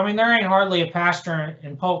there ain't hardly a pasture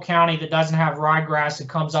in Polk County that doesn't have ryegrass that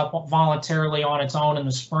comes up voluntarily on its own in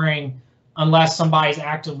the spring, unless somebody's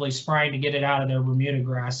actively spraying to get it out of their Bermuda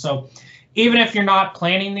grass. So even if you're not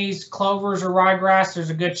planting these clovers or ryegrass, there's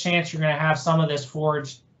a good chance you're going to have some of this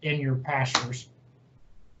forage in your pastures.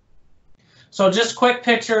 So just quick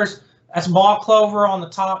pictures. That's ball clover on the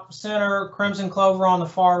top center, crimson clover on the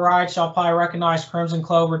far right. Y'all probably recognize crimson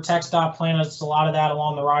clover. TxDOT planted a lot of that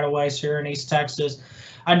along the right-of-ways here in East Texas.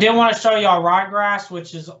 I did want to show y'all ryegrass,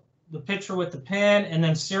 which is the picture with the pin, and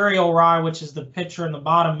then cereal rye, which is the picture in the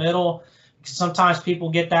bottom middle. Sometimes people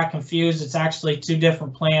get that confused. It's actually 2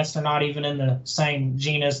 different plants. They're not even in the same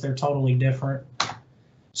genus. They're totally different.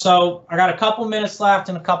 So I got a couple minutes left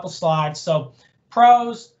and a couple slides. So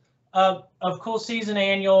pros of cool season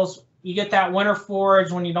annuals. You get that winter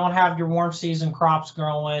forage when you don't have your warm season crops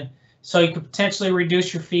growing. So you could potentially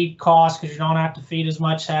reduce your feed costs because you don't have to feed as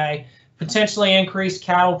much hay. Potentially increase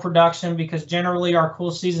cattle production because generally our cool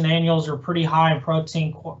season annuals are pretty high in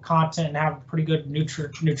protein content and have pretty good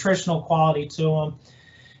nutritional quality to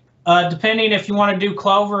them. Depending if you want to do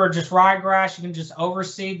clover or just ryegrass, you can just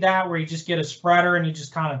overseed that where you just get a spreader and you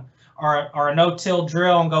just kind of or a no-till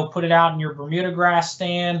drill and go put it out in your Bermuda grass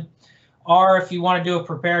stand. Or if you want to do a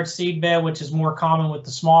prepared seed bed, which is more common with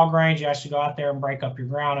the small grains, you actually go out there and break up your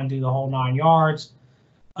ground and do the whole 9 yards.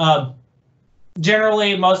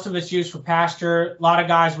 Generally, most of it's used for pasture. A lot of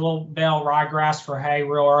guys will bale ryegrass for hay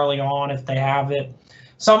real early on if they have it.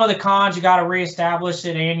 Some of the cons, you got to reestablish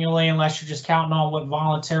it annually unless you're just counting on what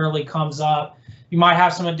voluntarily comes up. You might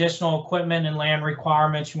have some additional equipment and land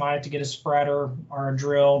requirements. You might have to get a spreader or a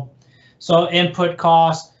drill. So input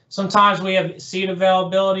costs. Sometimes we have seed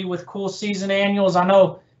availability with cool season annuals. I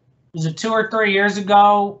know, was it 2 or 3 years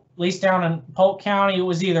ago, at least down in Polk County, it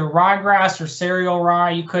was either ryegrass or cereal rye.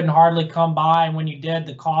 You couldn't hardly come by, and when you did,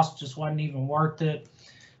 the cost just wasn't even worth it.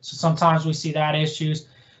 So sometimes we see that issues.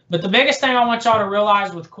 But the biggest thing I want y'all to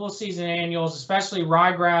realize with cool season annuals, especially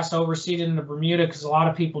ryegrass overseeded into Bermuda, because a lot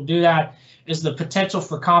of people do that, is the potential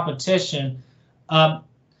for competition.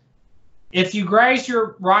 If you graze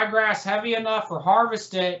your ryegrass heavy enough or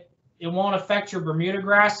harvest it, it won't affect your Bermuda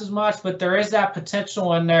grass as much, but there is that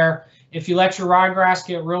potential in there. If you let your ryegrass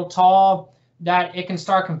get real tall, that it can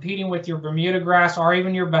start competing with your Bermuda grass or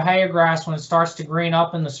even your Bahia grass when it starts to green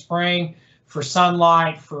up in the spring for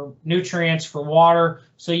sunlight, for nutrients, for water.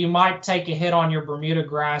 So you might take a hit on your Bermuda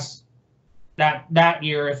grass that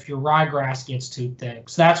year if your ryegrass gets too thick.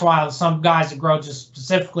 So that's why some guys that grow just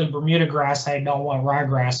specifically Bermuda grass hay don't want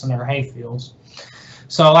ryegrass in their hay fields.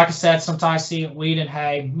 So like I said, sometimes see it wheat and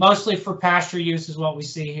hay, mostly for pasture use is what we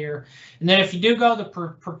see here. And then if you do go the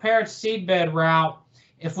prepared seed bed route,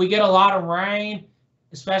 if we get a lot of rain,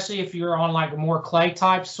 especially if you're on like a more clay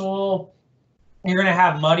type soil, You're going to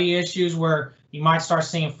have muddy issues where you might start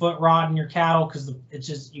seeing foot rot in your cattle because it's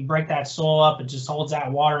just, you break that soil up, it just holds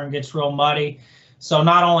that water and gets real muddy. So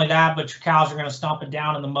not only that, but your cows are going to stomp it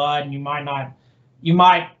down in the mud, and you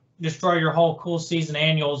might destroy your whole cool season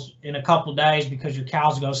annuals in a couple days because your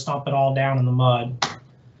cows go stomp it all down in the mud.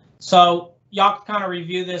 So y'all can kind of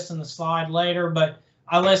review this in the slide later, but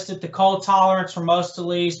I listed the cold tolerance from most to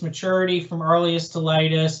least, maturity from earliest to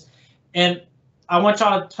latest, and I want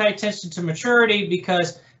y'all to pay attention to maturity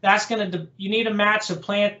because that's going to, you need to match a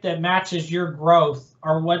plant that matches your growth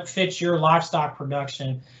or what fits your livestock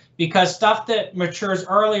production, because stuff that matures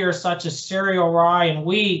earlier, such as cereal, rye, and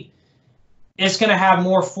wheat, it's going to have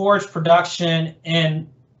more forage production in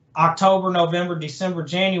October, November, December,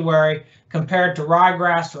 January compared to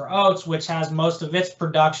ryegrass or oats, which has most of its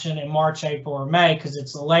production in March, April, or May because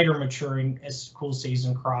it's a later maturing, it's a cool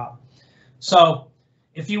season crop. So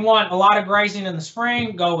if you want a lot of grazing in the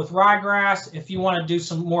spring, go with ryegrass. If you want to do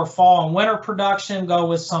some more fall and winter production, go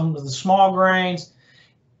with some of the small grains.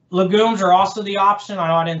 Legumes are also the option. I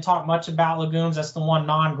know I didn't talk much about legumes. That's the one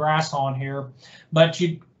non-grass on here. But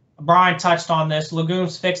Brian touched on this.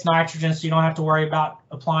 Legumes fix nitrogen, so you don't have to worry about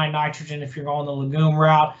applying nitrogen if you're going the legume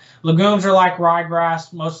route. Legumes are like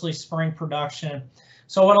ryegrass, mostly spring production.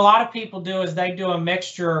 So what a lot of people do is they do a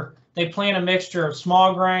mixture. They plant a mixture of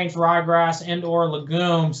small grains, ryegrass, and/or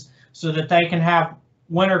legumes so that they can have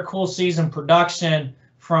winter cool season production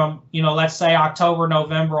from, let's say October,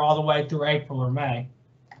 November, all the way through April or May.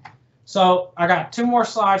 So I got 2 more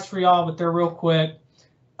slides for y'all, but they're real quick.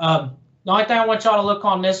 The only thing I want y'all to look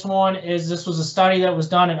on this one is this was a study that was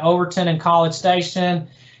done in Overton and College Station.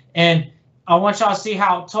 And I want y'all to see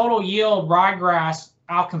how total yield ryegrass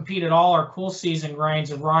outcompeted all our cool season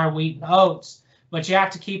grains of rye, wheat, and oats. But you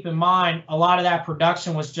have to keep in mind, a lot of that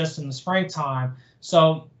production was just in the springtime.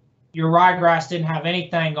 So your ryegrass didn't have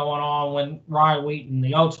anything going on when rye, wheat, and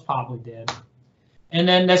the oats probably did. And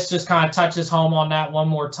then this just kind of touches home on that one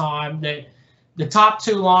more time, that the top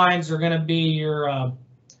 2 lines are going to be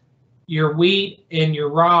your wheat and your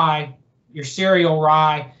rye, your cereal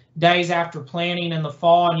rye, days after planting in the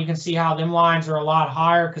fall. And you can see how them lines are a lot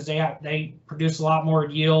higher because they produce a lot more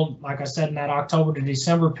yield, like I said, in that October to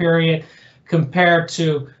December period, compared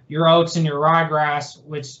to your oats and your ryegrass,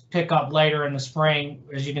 which pick up later in the spring,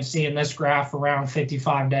 as you can see in this graph, around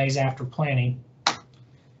 55 days after planting.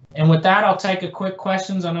 And with that, I'll take a quick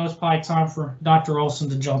questions. I know it's probably time for Dr. Olson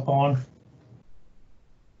to jump on,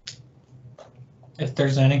 if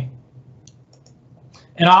there's any.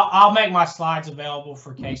 And I'll make my slides available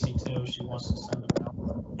for Casey too, if she wants to send them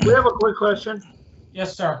out. We have a quick question.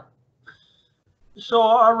 Yes, sir. So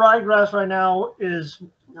our ryegrass right now is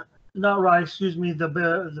not rye, excuse me. The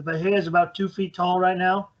Bahia is about 2 feet tall right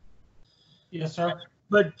now. Yes, sir.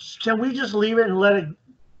 But can we just leave it and let it?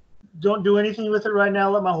 Don't do anything with it right now.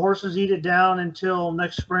 Let my horses eat it down until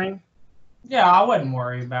next spring. Yeah, I wouldn't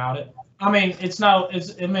worry about it. I mean,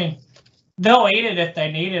 they'll eat it if they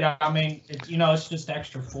need it. I mean, it's just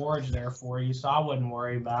extra forage there for you, so I wouldn't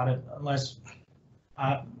worry about it unless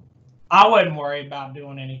I wouldn't worry about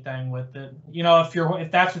doing anything with it.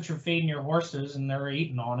 If that's what you're feeding your horses and they're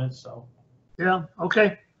eating on it, so. Yeah.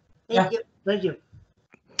 Okay. Thank you. Thank you.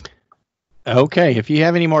 Okay, if you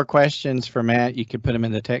have any more questions for Matt, you can put them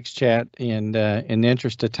in the text chat. And in the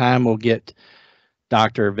interest of time, we'll get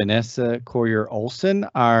Dr. Vanessa Courier-Olson,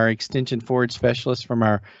 our Extension Forage Specialist from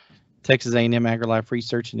our Texas A&M AgriLife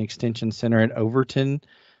Research and Extension Center at Overton,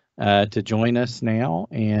 to join us now.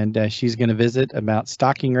 And she's going to visit about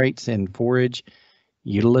stocking rates and forage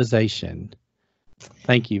utilization.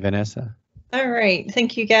 Thank you, Vanessa. All right.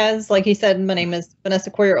 Thank you, guys. Like you said, my name is Vanessa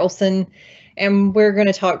Courier-Olson, and we're going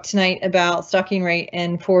to talk tonight about stocking rate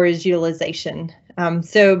and forage utilization.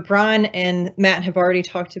 So Brian and Matt have already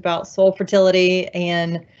talked about soil fertility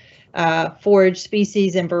and forage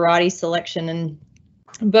species and variety selection, and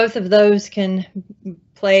both of those can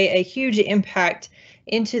play a huge impact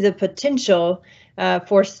into the potential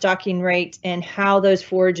for stocking rate and how those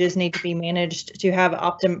forages need to be managed to have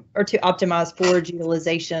optimize forage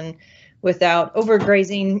utilization without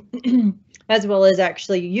overgrazing, as well as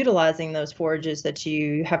actually utilizing those forages that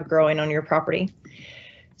you have growing on your property.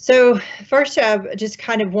 So first, I just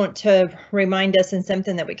kind of want to remind us, and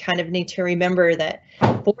something that we kind of need to remember, that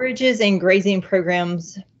forages and grazing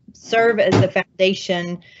programs serve as the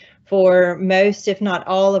foundation for most, if not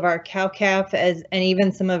all, of our cow-calf, and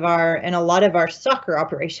even some of and a lot of our stocker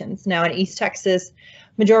operations. Now in East Texas,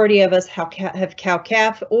 majority of us have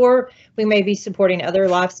cow-calf, or we may be supporting other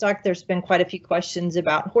livestock. There's been quite a few questions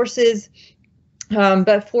about horses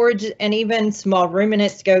But forage and even small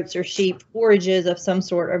ruminants, goats or sheep, forages of some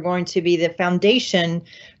sort are going to be the foundation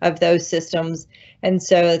of those systems. And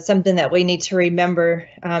so it's something that we need to remember.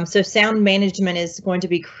 So sound management is going to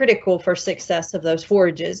be critical for success of those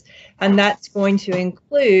forages. And that's going to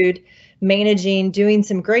include doing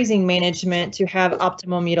some grazing management to have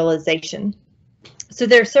optimum utilization. So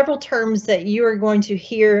there are several terms that you are going to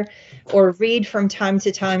hear or read from time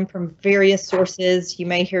to time from various sources. You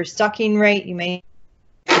may hear stocking rate, you may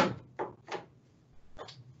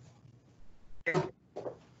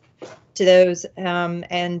to those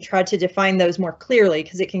and try to define those more clearly,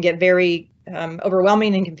 because it can get very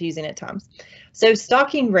overwhelming and confusing at times. So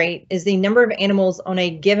stocking rate is the number of animals on a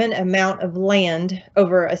given amount of land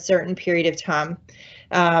over a certain period of time.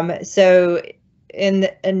 So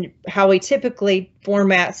in how we typically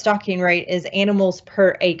format stocking rate is animals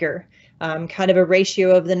per acre, kind of a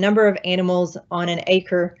ratio of the number of animals on an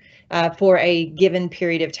acre for a given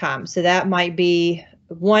period of time. So that might be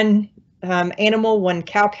one animal, one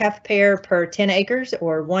cow-calf pair per 10 acres,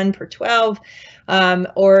 or 1 per 12,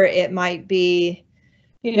 or it might be,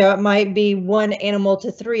 it might be 1 animal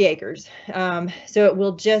to 3 acres. So it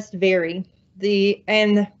will just vary.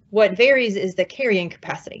 And what varies is the carrying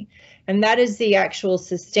capacity, and that is the actual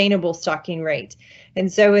sustainable stocking rate.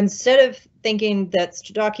 And so instead of thinking that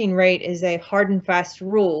stocking rate is a hard and fast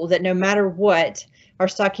rule, that no matter what, our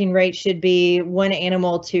stocking rate should be 1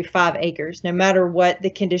 animal to 5 acres, no matter what the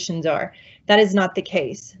conditions are. That is not the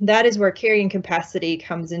case. That is where carrying capacity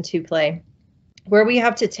comes into play, where we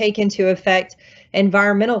have to take into effect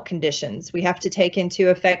environmental conditions. We have to take into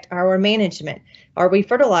effect our management. Are we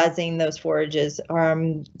fertilizing those forages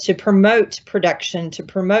to promote production, to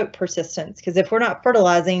promote persistence? Because if we're not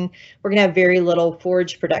fertilizing, we're going to have very little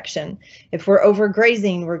forage production. If we're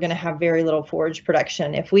overgrazing, we're going to have very little forage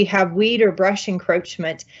production. If we have weed or brush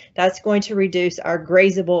encroachment, that's going to reduce our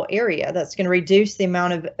grazable area. That's going to reduce the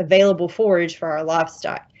amount of available forage for our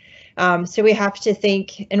livestock. So we have to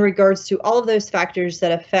think in regards to all of those factors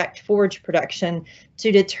that affect forage production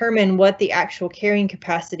to determine what the actual carrying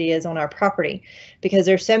capacity is on our property, because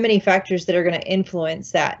there's so many factors that are going to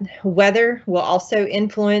influence that. Weather will also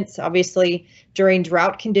influence. Obviously, during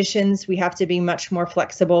drought conditions, we have to be much more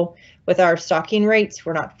flexible with our stocking rates.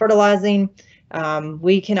 We're not fertilizing.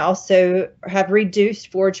 We can also have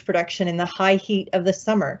reduced forage production in the high heat of the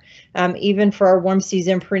summer. Even for our warm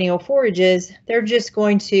season perennial forages, they're just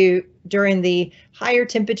going to, during the higher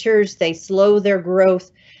temperatures, they slow their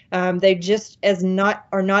growth. They just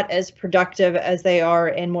are not as productive as they are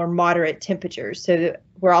in more moderate temperatures. So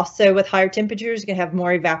we're also, with higher temperatures, going to have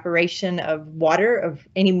more evaporation of water, of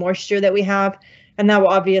any moisture that we have, and that will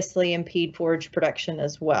obviously impede forage production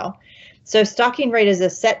as well. So stocking rate is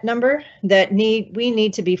a set number that we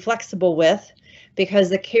need to be flexible with, because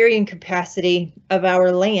the carrying capacity of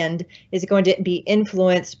our land is going to be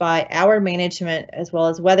influenced by our management, as well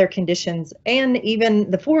as weather conditions and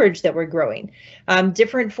even the forage that we're growing.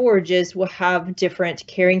 Different forages will have different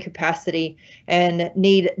carrying capacity and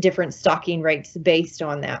need different stocking rates based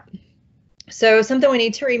on that. So something we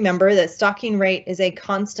need to remember, that stocking rate is a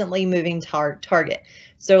constantly moving target.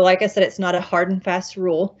 So like I said, it's not a hard and fast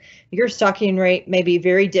rule. Your stocking rate may be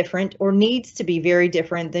very different, or needs to be very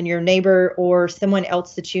different than your neighbor or someone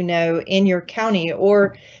else that you know in your county,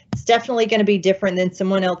 or it's definitely going to be different than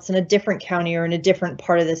someone else in a different county or in a different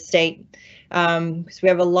part of the state. Because we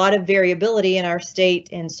have a lot of variability in our state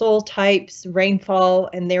in soil types, rainfall,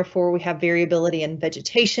 and therefore we have variability in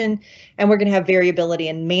vegetation, and we're going to have variability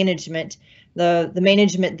in management. The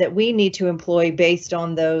management that we need to employ based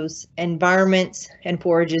on those environments and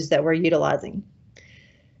forages that we're utilizing.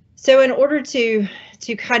 So in order to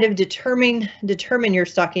kind of determine your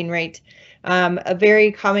stocking rate, a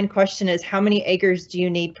very common question is, how many acres do you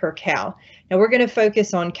need per cow? Now we're going to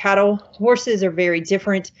focus on cattle. Horses are very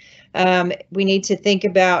different. We need to think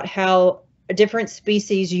about how different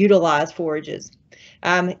species utilize forages.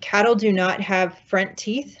 Cattle do not have front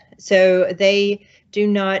teeth, so they do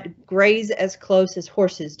not graze as close as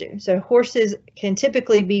horses do. So horses can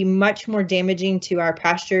typically be much more damaging to our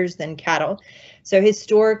pastures than cattle. So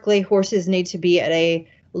historically, horses need to be at a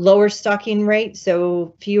lower stocking rate,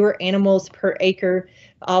 so fewer animals per acre,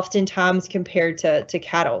 oftentimes compared to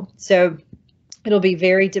cattle. So it'll be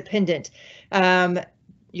very dependent.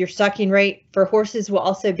 Your stocking rate for horses will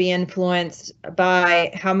also be influenced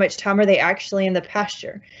by how much time are they actually in the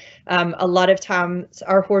pasture. A lot of times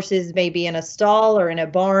our horses may be in a stall or in a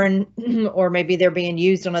barn, or maybe they're being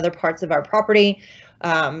used on other parts of our property.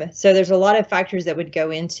 So there's a lot of factors that would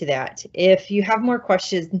go into that. If you have more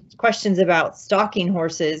questions about stocking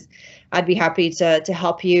horses, I'd be happy to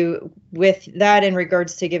help you with that in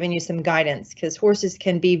regards to giving you some guidance, because horses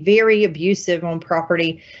can be very abusive on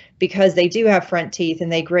property because they do have front teeth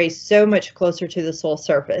and they graze so much closer to the soil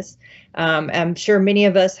surface. I'm sure many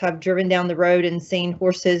of us have driven down the road and seen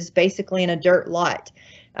horses basically in a dirt lot.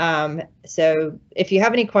 So if you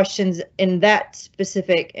have any questions in that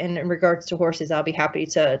specific in regards to horses, I'll be happy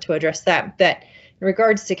to address that. But in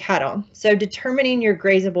regards to cattle, so determining your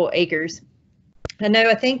grazable acres.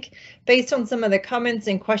 I think based on some of the comments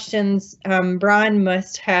and questions, Brian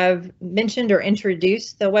must have mentioned or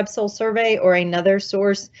introduced the web soil survey or another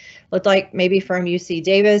source, looked like maybe from UC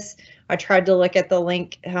Davis. I tried to look at the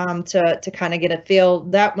link to kind of get a feel.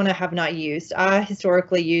 That one I have not used. I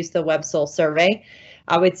historically use the web soil survey.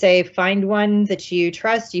 I would say find one that you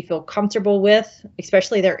trust, you feel comfortable with,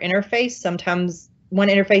 especially their interface. Sometimes one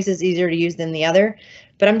interface is easier to use than the other,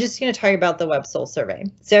 but I'm just going to talk about the web soil survey.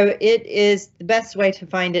 So it is the best way to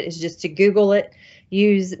find it is just to Google it,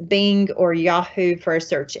 use Bing or Yahoo for a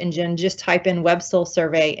search engine, just type in web soil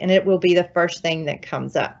survey and it will be the first thing that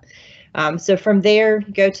comes up. So from there,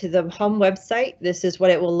 go to the home website. This is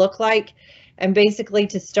what it will look like. And basically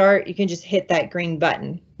to start, you can just hit that green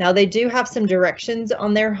button. Now they do have some directions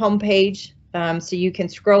on their homepage, so you can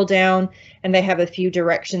scroll down and they have a few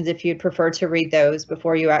directions if you'd prefer to read those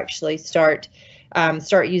before you actually start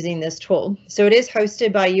using this tool. So it is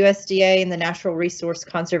hosted by USDA and the Natural Resource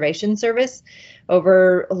Conservation Service.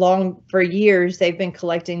 For years, they've been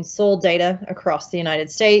collecting soil data across the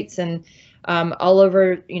United States and all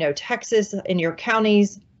over, Texas in your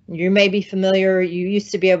counties. You may be familiar, you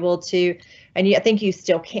used to be able to, and I think you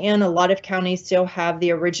still can, a lot of counties still have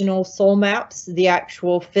the original soil maps, the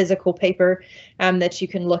actual physical paper that you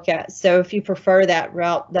can look at. So if you prefer that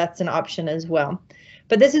route, that's an option as well.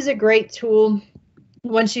 But this is a great tool.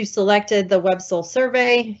 Once you've selected the web soil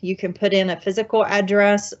survey, you can put in a physical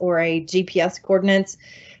address or a GPS coordinates.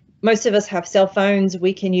 Most of us have cell phones.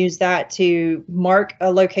 We can use that to mark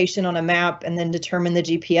a location on a map and then determine the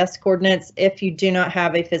GPS coordinates if you do not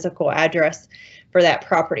have a physical address for that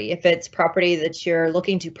property. If it's property that you're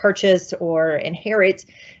looking to purchase or inherit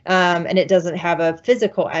and it doesn't have a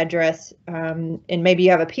physical address and maybe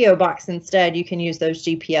you have a PO box instead, you can use those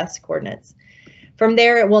GPS coordinates. From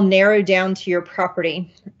there, it will narrow down to your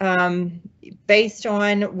property. Based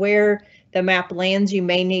on where the map lands, you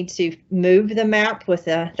may need to move the map with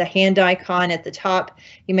the hand icon at the top.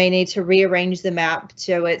 You may need to rearrange the map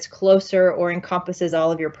so it's closer or encompasses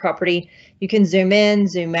all of your property. You can zoom in,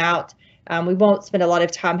 zoom out. We won't spend a lot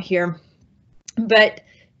of time here, but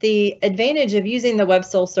the advantage of using the web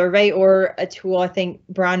soil survey or a tool I think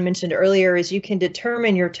Brian mentioned earlier is you can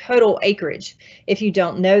determine your total acreage. If you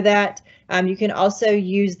don't know that, you can also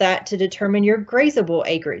use that to determine your grazable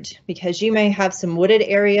acreage, because you may have some wooded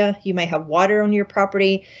area, you may have water on your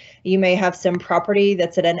property, you may have some property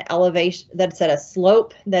that's at an elevation, that's at a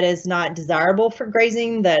slope that is not desirable for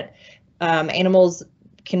grazing, that animals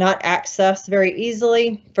cannot access very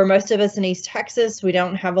easily. For most of us in East Texas, we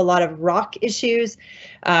don't have a lot of rock issues.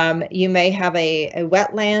 You may have a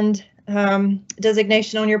wetland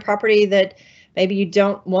designation on your property that maybe you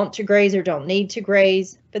don't want to graze or don't need to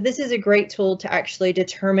graze, but this is a great tool to actually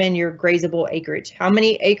determine your grazable acreage. How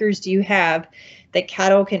many acres do you have that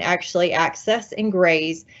cattle can actually access and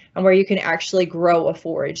graze, and where you can actually grow a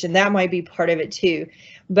forage? And that might be part of it too.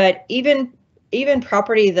 But even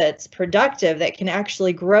property that's productive that can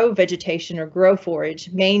actually grow vegetation or grow forage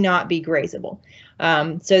may not be grazable.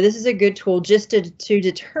 So this is a good tool just to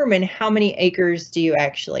determine how many acres do you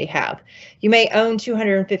actually have. You may own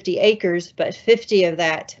 250 acres, but 50 of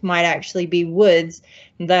that might actually be woods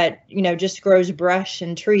that, just grows brush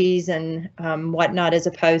and trees and whatnot, as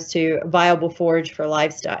opposed to viable forage for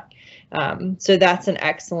livestock. So that's an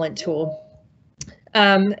excellent tool.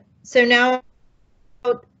 So now,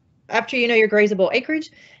 after you know your grazable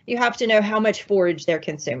acreage, you have to know how much forage they're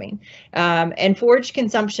consuming. And forage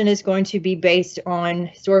consumption is going to be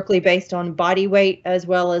historically based on body weight as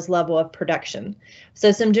well as level of production.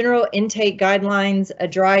 So some general intake guidelines: a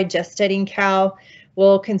dry gestating cow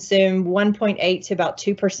will consume 1.8 to about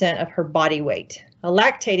 2% of her body weight. A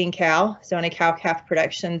lactating cow, so in a cow-calf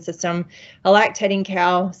production system, a lactating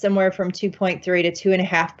cow somewhere from 2.3 to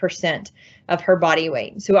 2.5% of her body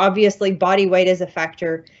weight. So obviously body weight is a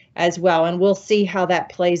factor as well, and we'll see how that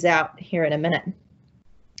plays out here in a minute.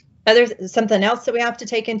 Something else that we have to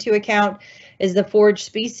take into account is the forage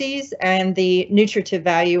species and the nutritive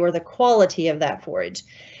value or the quality of that forage.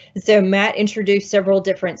 So Matt introduced several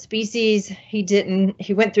different species. He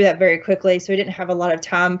went through that very quickly, so he didn't have a lot of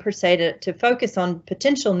time per se to focus on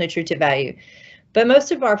potential nutritive value. But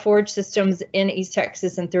most of our forage systems in East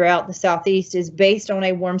Texas and throughout the Southeast is based on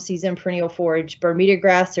a warm season perennial forage, Bermuda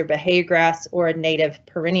grass or Bahia grass, or a native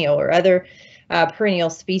perennial or other perennial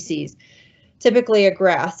species, typically a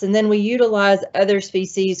grass. And then we utilize other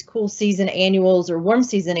species, cool season annuals or warm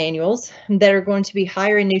season annuals, that are going to be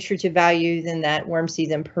higher in nutritive value than that warm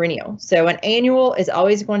season perennial. So an annual is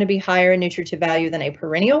always going to be higher in nutritive value than a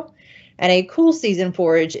perennial, and a cool season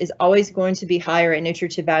forage is always going to be higher in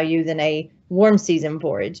nutritive value than a warm season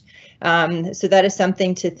forage. So that is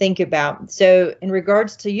something to think about. So in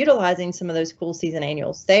regards to utilizing some of those cool season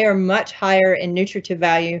annuals, they are much higher in nutritive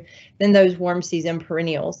value than those warm season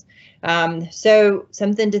perennials. So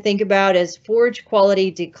something to think about: as forage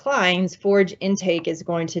quality declines, forage intake is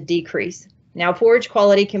going to decrease. Now, forage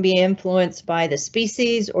quality can be influenced by the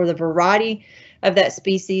species or the variety of that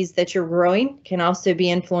species that you're growing. Can also be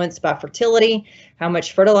influenced by fertility, how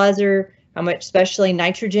much fertilizer, how much especially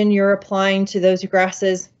nitrogen you're applying to those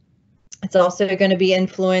grasses. It's also going to be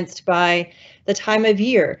influenced by the time of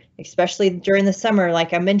year, especially during the summer.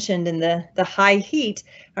 Like I mentioned, in the high heat,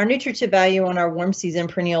 our nutritive value on our warm season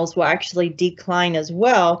perennials will actually decline as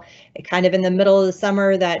well. Kind of in the middle of the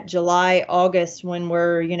summer, that July, August, when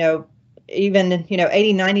we're, even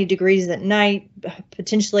 80, 90 degrees at night,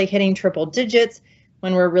 potentially hitting triple digits.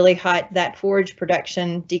 When we're really hot, that forage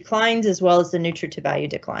production declines as well as the nutritive value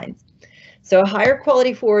declines. So a higher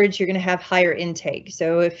quality forage, you're going to have higher intake.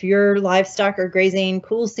 So if your livestock are grazing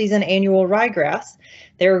cool season annual ryegrass,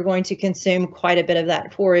 they're going to consume quite a bit of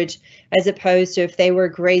that forage, as opposed to if they were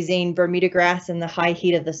grazing Bermuda grass in the high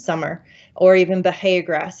heat of the summer, or even Bahia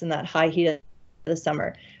grass in that high heat of the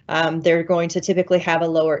summer. They're going to typically have a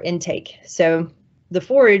lower intake. So the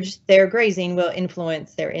forage they're grazing will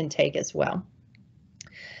influence their intake as well.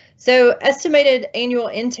 So estimated annual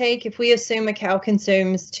intake, if we assume a cow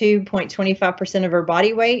consumes 2.25% of her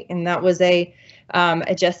body weight, and that was a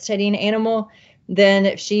gestating animal, then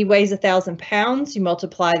if she weighs 1,000 pounds, you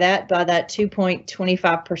multiply that by that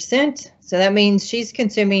 2.25%. So that means she's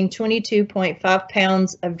consuming 22.5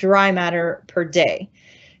 pounds of dry matter per day.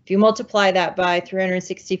 If you multiply that by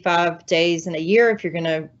 365 days in a year, if you're going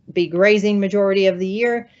to be grazing majority of the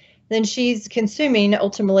year, then she's consuming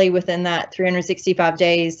ultimately within that 365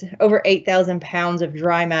 days over 8,000 pounds of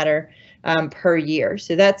dry matter per year.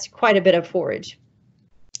 So that's quite a bit of forage.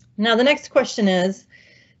 Now the next question is,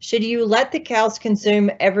 should you let the cows consume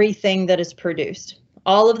everything that is produced?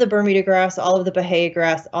 All of the Bermuda grass, all of the Bahia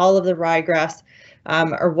grass, all of the ryegrass,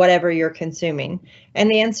 or whatever you're consuming? And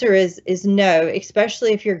the answer is no,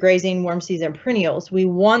 especially if you're grazing warm season perennials. We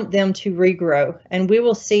want them to regrow, and we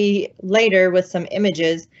will see later with some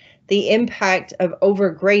images the impact of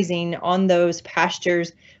overgrazing on those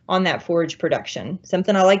pastures, on that forage production.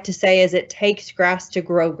 Something I like to say is it takes grass to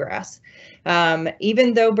grow grass.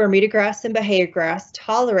 Even though Bermuda grass and Bahia grass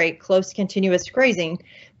tolerate close continuous grazing,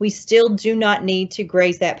 we still do not need to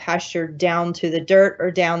graze that pasture down to the dirt or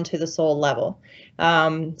down to the soil level.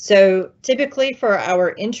 So typically for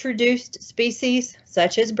our introduced species,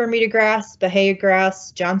 such as Bermuda grass, Bahia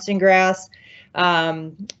grass, Johnson grass,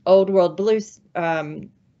 Old World Blue,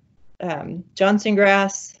 Johnson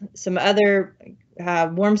grass, some other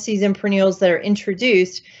warm season perennials that are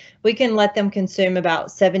introduced, we can let them consume about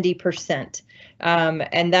 70%.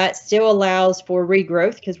 And that still allows for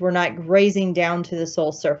regrowth because we're not grazing down to the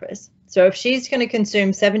soil surface. So if she's going to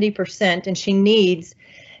consume 70% and she needs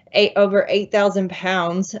over 8,000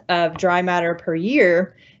 pounds of dry matter per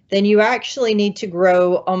year, then you actually need to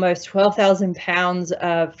grow almost 12,000 pounds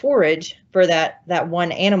of forage for that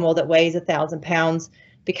one animal that weighs 1,000 pounds,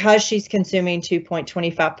 because she's consuming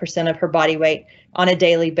 2.25% of her body weight on a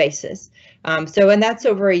daily basis. And that's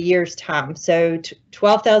over a year's time. So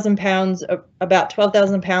 12,000 pounds, about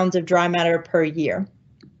 12,000 pounds of dry matter per year.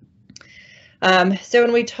 So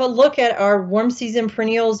when we look at our warm season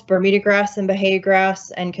perennials, Bermuda grass and Bahia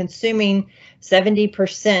grass, and consuming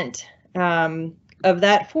 70% of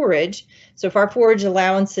that forage, so if our forage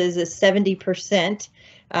allowances is 70%,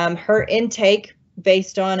 her intake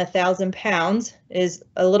based on 1,000 pounds is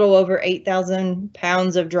a little over 8,000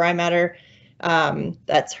 pounds of dry matter.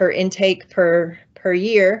 That's her intake per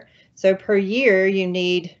year. So per year you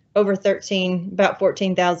need over about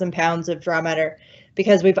 14,000 pounds of dry matter,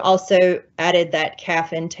 because we've also added that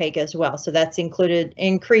calf intake as well. So that's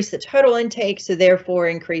increased the total intake, so therefore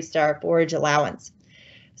increased our forage allowance.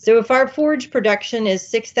 So if our forage production is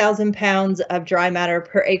 6,000 pounds of dry matter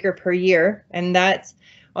per acre per year, and that's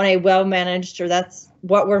on a well managed, or that's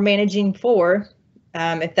what we're managing for,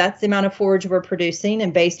 if that's the amount of forage we're producing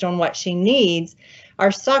and based on what she needs,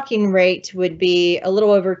 our stocking rate would be a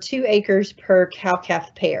little over 2 acres per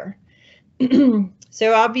cow-calf pair.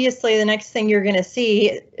 So obviously the next thing you're going to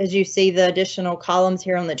see, as you see the additional columns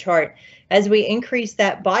here on the chart, as we increase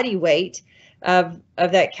that body weight of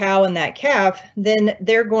that cow and that calf, then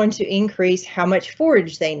they're going to increase how much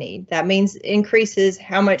forage they need. That means increases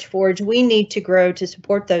how much forage we need to grow to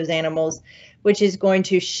support those animals, which is going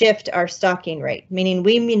to shift our stocking rate, meaning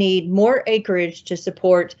we need more acreage to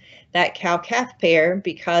support that cow-calf pair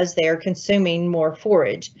because they are consuming more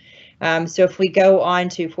forage. So if we go on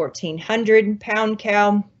to 1,400 pound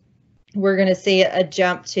cow, we're going to see a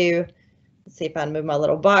jump to, let's see if I can move my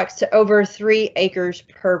little box, to over 3 acres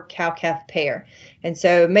per cow-calf pair. And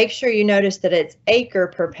so make sure you notice that it's acre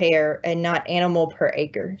per pair and not animal per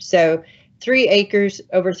acre. So 3 acres,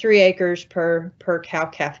 over 3 acres per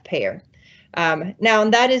cow-calf pair. Now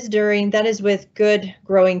that is with good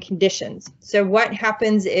growing conditions. So what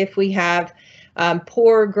happens if we have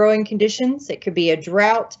poor growing conditions? It could be a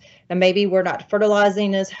drought, and maybe we're not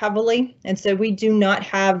fertilizing as heavily, and so we do not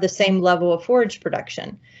have the same level of forage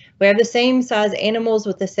production. We have the same size animals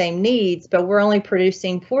with the same needs, but we're only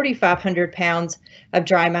producing 4,500 pounds of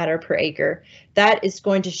dry matter per acre. That is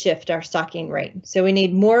going to shift our stocking rate. So we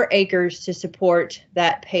need more acres to support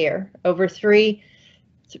that pair. Over 3,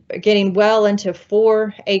 getting well into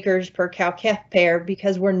 4 acres per cow-calf pair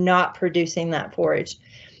because we're not producing that forage.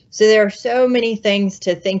 So there are so many things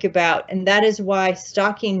to think about, and that is why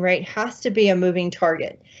stocking rate has to be a moving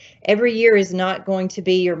target. Every year is not going to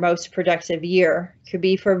be your most productive year. It could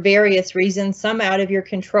be for various reasons, some out of your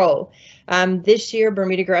control. This year,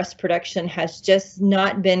 Bermuda grass production has just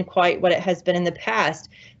not been quite what it has been in the past.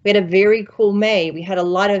 We had a very cool May. We had a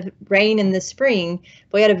lot of rain in the spring,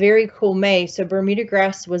 but we had a very cool May. So Bermuda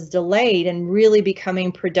grass was delayed and really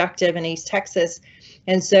becoming productive in East Texas.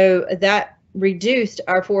 And so that reduced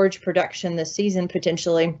our forage production this season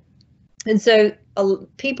potentially. And so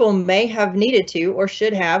people may have needed to, or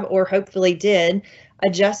should have, or hopefully did,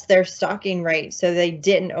 adjust their stocking rate so they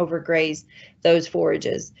didn't overgraze those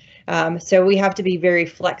forages. So we have to be very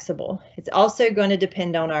flexible. It's also going to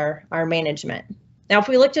depend on our management. Now, if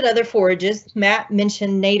we looked at other forages, Matt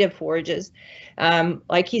mentioned native forages.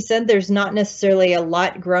 Like he said, there's not necessarily a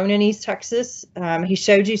lot grown in East Texas. He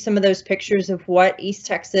showed you some of those pictures of what East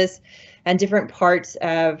Texas and different parts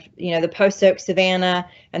of, the post oak savanna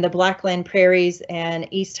and the blackland prairies and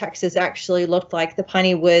East Texas actually looked like the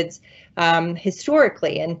piney woods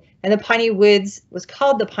historically. And the piney woods was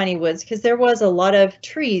called the piney woods because there was a lot of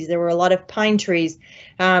trees. There were a lot of pine trees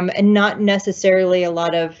and not necessarily a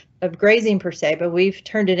lot of grazing per se, but we've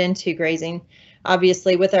turned it into grazing,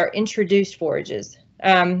 obviously, with our introduced forages.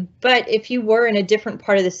 But if you were in a different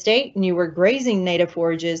part of the state and you were grazing native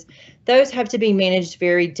forages, those have to be managed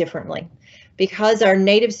very differently because our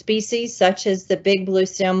native species, such as the big blue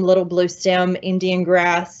stem, little blue stem, Indian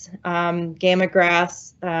grass, gamma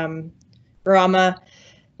grass, grama,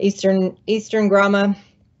 eastern grama,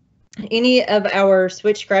 any of our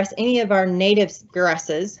switchgrass, any of our native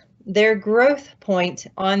grasses, their growth point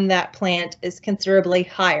on that plant is considerably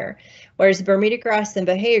higher. Whereas Bermuda grass and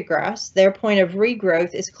Bahia grass, their point of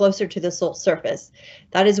regrowth is closer to the soil surface.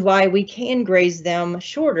 That is why we can graze them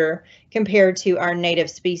shorter compared to our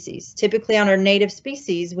native species. Typically on our native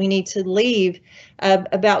species, we need to leave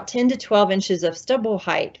about 10 to 12 inches of stubble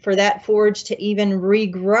height for that forage to even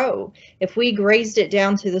regrow. If we grazed it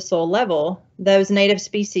down to the soil level, those native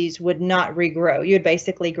species would not regrow. You would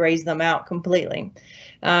basically graze them out completely.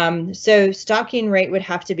 So stocking rate would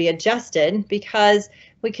have to be adjusted because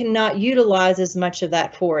we cannot utilize as much of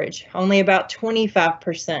that forage. Only about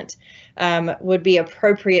 25% would be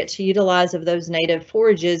appropriate to utilize of those native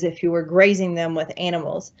forages if you were grazing them with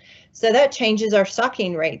animals. So that changes our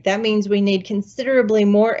stocking rate. That means we need considerably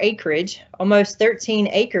more acreage, almost 13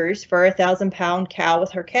 acres for a 1,000-pound cow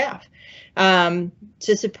with her calf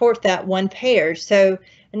to support that one pair. So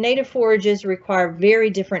native forages require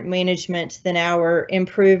very different management than our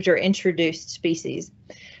improved or introduced species.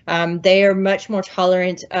 They are much more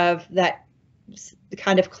tolerant of that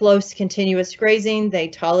kind of close continuous grazing. They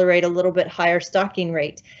tolerate a little bit higher stocking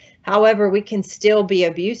rate. However, we can still be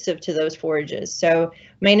abusive to those forages. So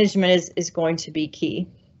management is going to be key.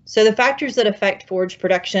 So the factors that affect forage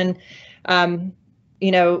production,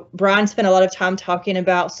 Brian spent a lot of time talking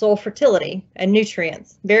about soil fertility and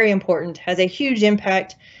nutrients. Very important, has a huge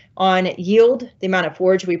impact on yield, the amount of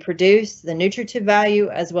forage we produce, the nutritive value,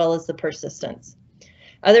 as well as the persistence.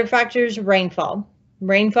 Other factors, rainfall.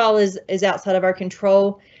 Rainfall is outside of our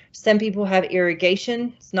control. Some people have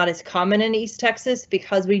irrigation. It's not as common in East Texas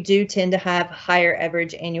because we do tend to have higher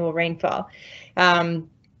average annual rainfall.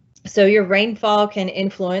 So your rainfall can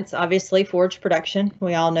influence, obviously, forage production.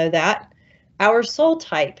 We all know that. Our soil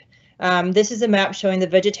type. This is a map showing the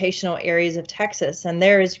vegetational areas of Texas, and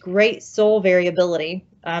there is great soil variability.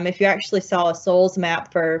 If you actually saw a soils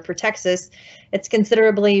map for Texas, it's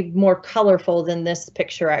considerably more colorful than this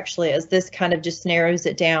picture actually, as this kind of just narrows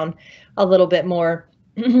it down a little bit more.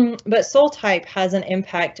 But soil type has an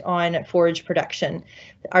impact on forage production.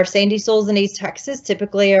 Our sandy soils in East Texas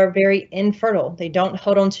typically are very infertile. They don't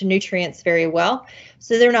hold on to nutrients very well,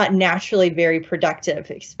 so they're not naturally very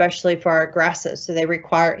productive, especially for our grasses, so they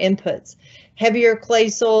require inputs. Heavier clay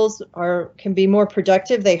soils can be more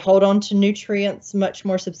productive. They hold on to nutrients much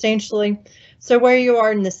more substantially. So where you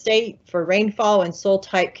are in the state for rainfall and soil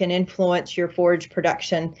type can influence your forage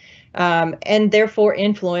production, and therefore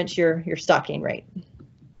influence your stocking rate.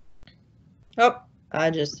 Oh,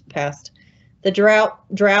 I just passed. The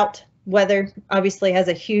drought weather obviously has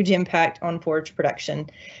a huge impact on forage production.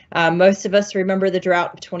 Most of us remember the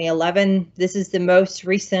drought of 2011. This is the most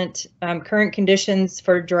recent current conditions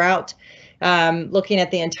for drought. Looking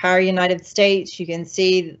at the entire United States, you can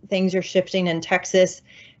see things are shifting in Texas.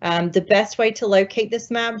 The best way to locate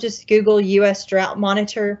this map, just Google U.S. Drought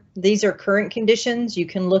Monitor. These are current conditions. You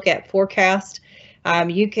can look at forecast.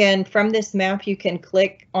 From this map, you can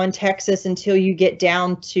click on Texas until you get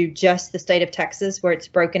down to just the state of Texas, where it's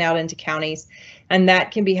broken out into counties, and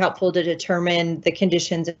that can be helpful to determine the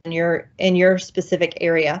conditions in your specific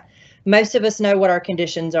area. Most of us know what our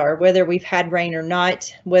conditions are, whether we've had rain or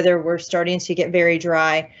not, whether we're starting to get very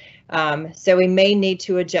dry. So we may need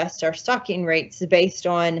to adjust our stocking rates based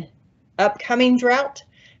on upcoming drought,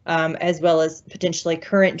 as well as potentially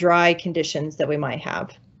current dry conditions that we might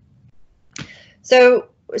have. So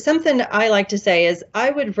something I like to say is I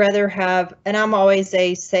would rather have, and I'm always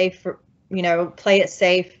a safe, play it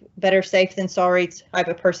safe, better safe than sorry type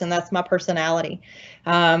of person. That's my personality.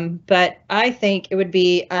 But I think it would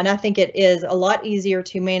be, and I think it is a lot easier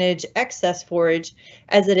to manage excess forage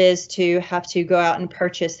as it is to have to go out and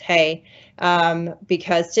purchase hay.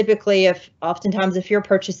 Because typically, oftentimes if you're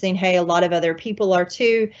purchasing hay, a lot of other people are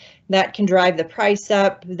too. That can drive the price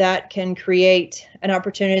up. That can create an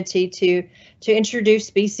opportunity to introduce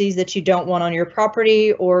species that you don't want on your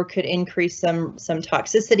property, or could increase some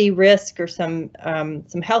toxicity risk or some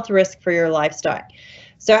health risk for your livestock.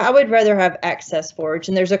 So I would rather have excess forage,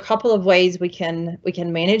 and there's a couple of ways we can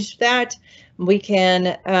manage that. We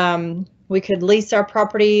could lease our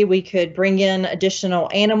property. We could bring in additional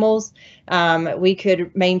animals. We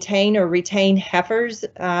could maintain or retain heifers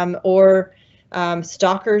or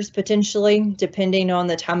stockers potentially, depending on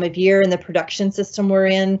the time of year and the production system we're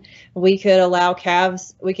in. We could allow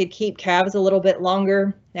calves. We could keep calves a little bit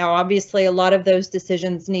longer. Now, obviously, a lot of those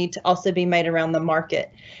decisions need to also be made around the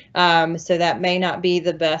market. So that may not be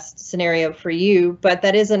the best scenario for you, but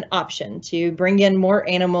that is an option to bring in more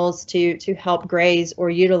animals to help graze or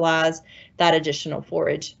utilize that additional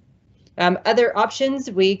forage. Other options,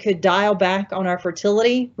 we could dial back on our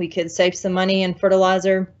fertility. We could save some money in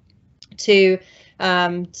fertilizer to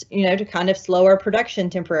kind of slow our production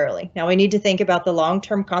temporarily. Now we need to think about the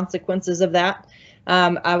long-term consequences of that.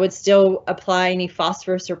 I would still apply any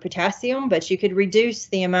phosphorus or potassium, but you could reduce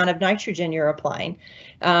the amount of nitrogen you're applying.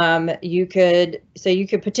 You could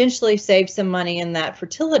potentially save some money in that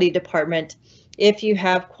fertility department if you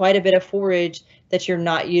have quite a bit of forage that you're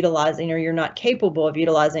not utilizing or you're not capable of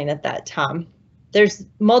utilizing at that time. There's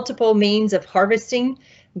multiple means of harvesting.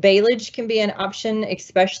 Baleage can be an option,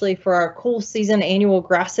 especially for our cool season annual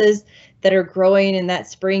grasses that are growing in that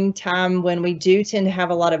springtime when we do tend to have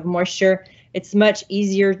a lot of moisture. It's much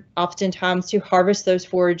easier oftentimes to harvest those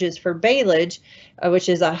forages for baleage, which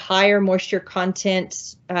is a higher moisture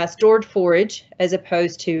content stored forage as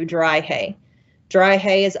opposed to dry hay. Dry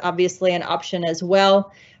hay is obviously an option as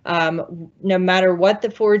well. No matter what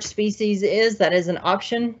the forage species is, that is an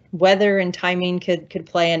option. Weather and timing could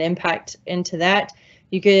play an impact into that.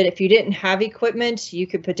 You could, if you didn't have equipment, you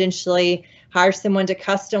could potentially hire someone to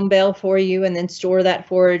custom bale for you and then store that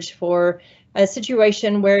forage for a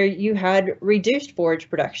situation where you had reduced forage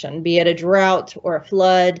production, be it a drought or a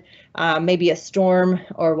flood, maybe a storm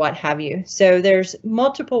or what have you. So there's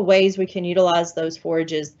multiple ways we can utilize those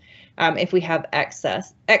forages if we have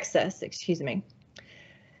excess, excuse me.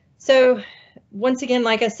 So once again,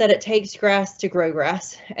 like I said, it takes grass to grow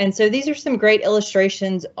grass. And so these are some great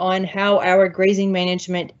illustrations on how our grazing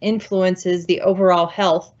management influences the overall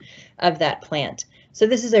health of that plant. So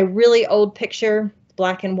this is a really old picture,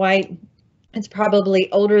 black and white. It's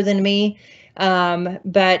probably older than me,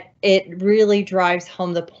 but it really drives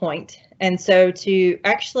home the point. And so to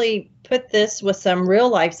actually put this with some real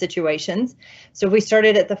life situations, so we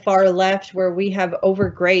started at the far left where we have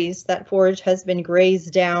overgrazed, that forage has been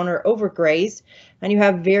grazed down or overgrazed, and you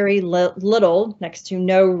have very little, next to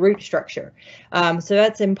no root structure. So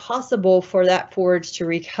that's impossible for that forage to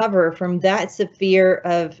recover from that severe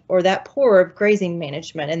of, or that poor of grazing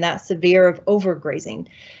management and that severe of overgrazing.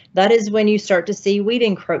 That is when you start to see weed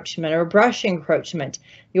encroachment or brush encroachment.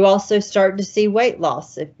 You also start to see weight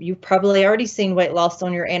loss. If you've probably already seen weight loss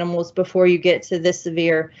on your animals before you get to this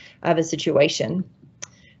severe of a situation.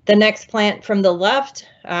 The next plant from the left,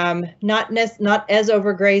 not as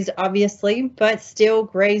overgrazed, obviously, but still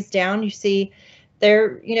grazed down. You see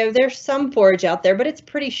there, there's some forage out there, but it's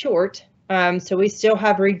pretty short. So we still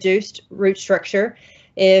have reduced root structure.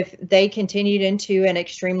 If they continued into an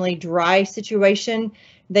extremely dry situation,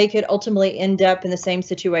 they could ultimately end up in the same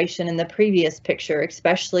situation in the previous picture,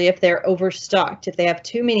 especially if they're overstocked, if they have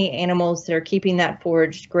too many animals that are keeping that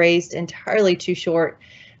forage grazed entirely too short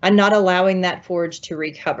and not allowing that forage to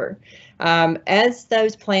recover. As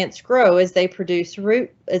those plants grow, as they produce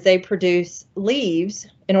leaves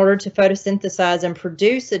in order to photosynthesize and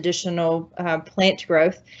produce additional plant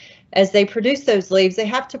growth, as they produce those leaves, they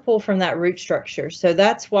have to pull from that root structure. So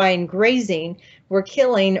that's why in grazing, we're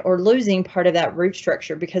killing or losing part of that root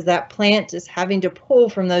structure because that plant is having to pull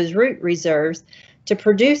from those root reserves to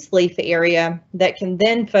produce leaf area that can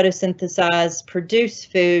then photosynthesize, produce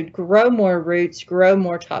food, grow more roots, grow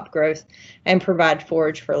more top growth, and provide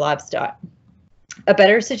forage for livestock. A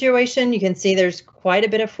better situation, you can see there's quite a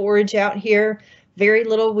bit of forage out here, very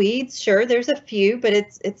little weeds. Sure, there's a few, but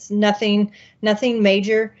it's nothing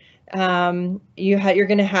major. You're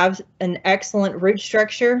going to have an excellent root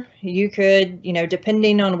structure. You could,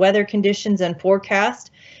 depending on weather conditions and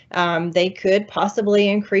forecast, they could possibly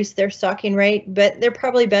increase their stocking rate, but they're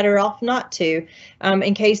probably better off not to,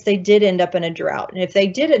 in case they did end up in a drought. And if they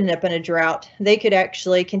did end up in a drought, they could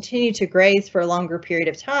actually continue to graze for a longer period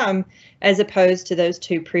of time, as opposed to those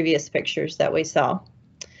two previous pictures that we saw.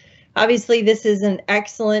 Obviously, this is an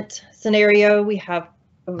excellent scenario. We have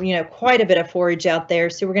quite a bit of forage out there,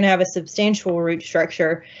 so we're going to have a substantial root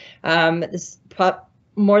structure.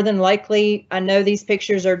 More than likely, I know these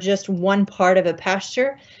pictures are just one part of a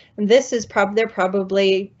pasture. This is they're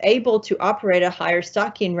probably able to operate a higher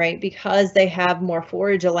stocking rate because they have more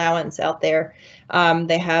forage allowance out there.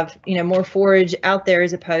 They have more forage out there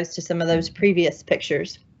as opposed to some of those previous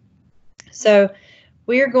pictures. So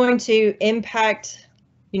we are going to impact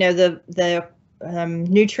the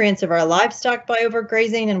nutrients of our livestock by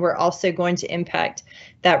overgrazing, and we're also going to impact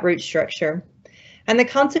that root structure. And the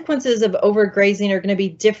consequences of overgrazing are going to be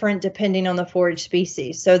different depending on the forage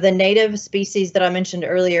species. So the native species that I mentioned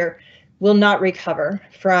earlier will not recover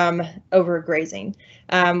from overgrazing,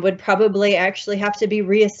 would probably actually have to be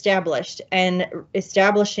reestablished, and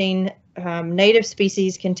establishing native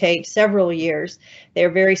species can take several years.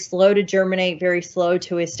 They're very slow to germinate, very slow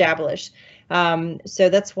to establish. So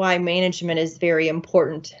that's why management is very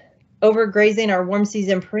important. Overgrazing our warm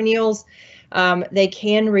season perennials, they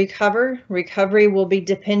can recover. Recovery will be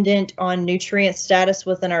dependent on nutrient status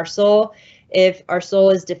within our soil. If our soil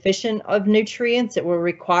is deficient of nutrients, it will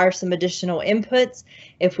require some additional inputs.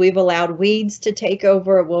 If we've allowed weeds to take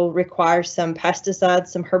over, it will require some pesticides,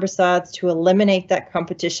 some herbicides to eliminate that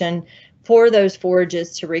competition for those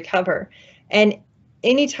forages to recover. And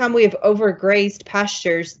anytime we have overgrazed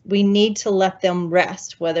pastures, we need to let them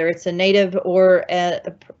rest, whether it's a native or a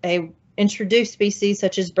introduced species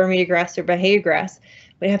such as Bermuda grass or Bahia grass.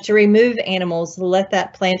 We have to remove animals, let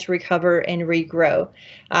that plant recover and regrow.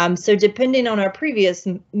 So depending on our previous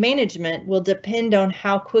management will depend on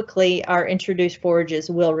how quickly our introduced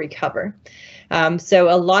forages will recover.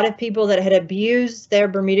 So a lot of people that had abused their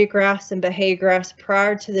Bermuda grass and Bahia grass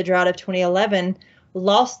prior to the drought of 2011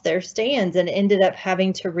 lost their stands and ended up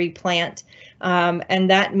having to replant. And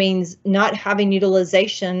that means not having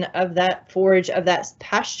utilization of that forage, of that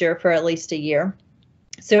pasture for at least a year.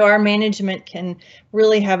 So our management can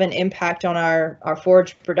really have an impact on our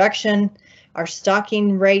forage production, our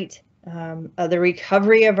stocking rate, the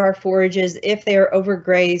recovery of our forages if they are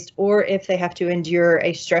overgrazed or if they have to endure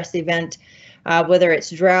a stress event, whether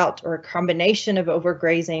it's drought or a combination of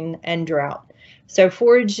overgrazing and drought. So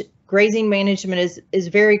forage grazing management is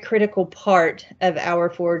very critical part of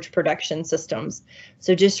our forage production systems.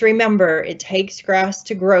 So just remember, it takes grass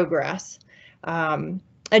to grow grass.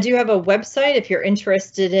 I do have a website if you're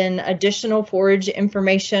interested in additional forage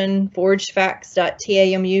information,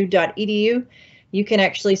 foragefacts.tamu.edu. you can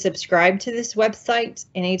actually subscribe to this website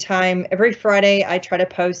anytime. Every Friday, I try to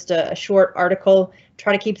post a short article,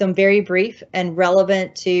 try to keep them very brief and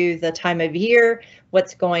relevant to the time of year,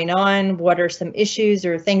 what's going on, what are some issues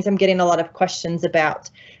or things I'm getting a lot of questions about.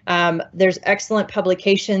 There's excellent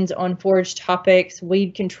publications on forage topics,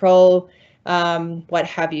 weed control, what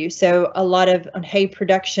have you. So a lot of on hay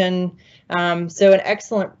production. So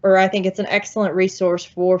I think it's an excellent resource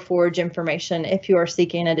for forage information if you are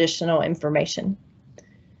seeking additional information.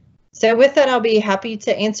 So with that, I'll be happy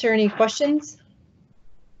to answer any questions.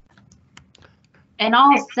 And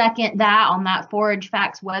I'll second that on that Forage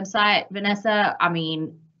Facts website, Vanessa. I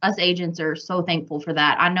mean, us agents are so thankful for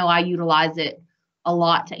that. I know I utilize it a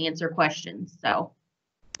lot to answer questions. So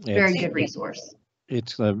very good resource.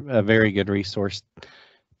 It's a very good resource.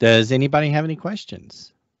 Does anybody have any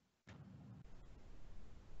questions?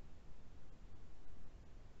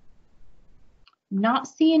 Not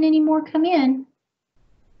seeing any more come in.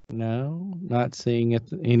 No, not seeing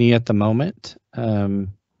any at the moment.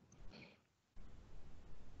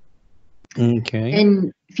 Okay.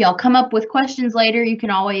 And if y'all come up with questions later, you can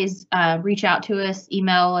always reach out to us,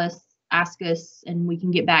 email us, ask us, and we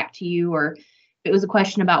can get back to you. Or if it was a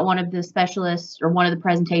question about one of the specialists or one of the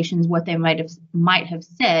presentations, what they might have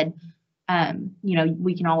said, you know,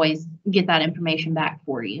 we can always get that information back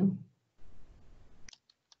for you.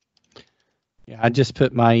 Yeah, I just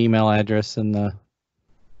put my email address in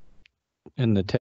the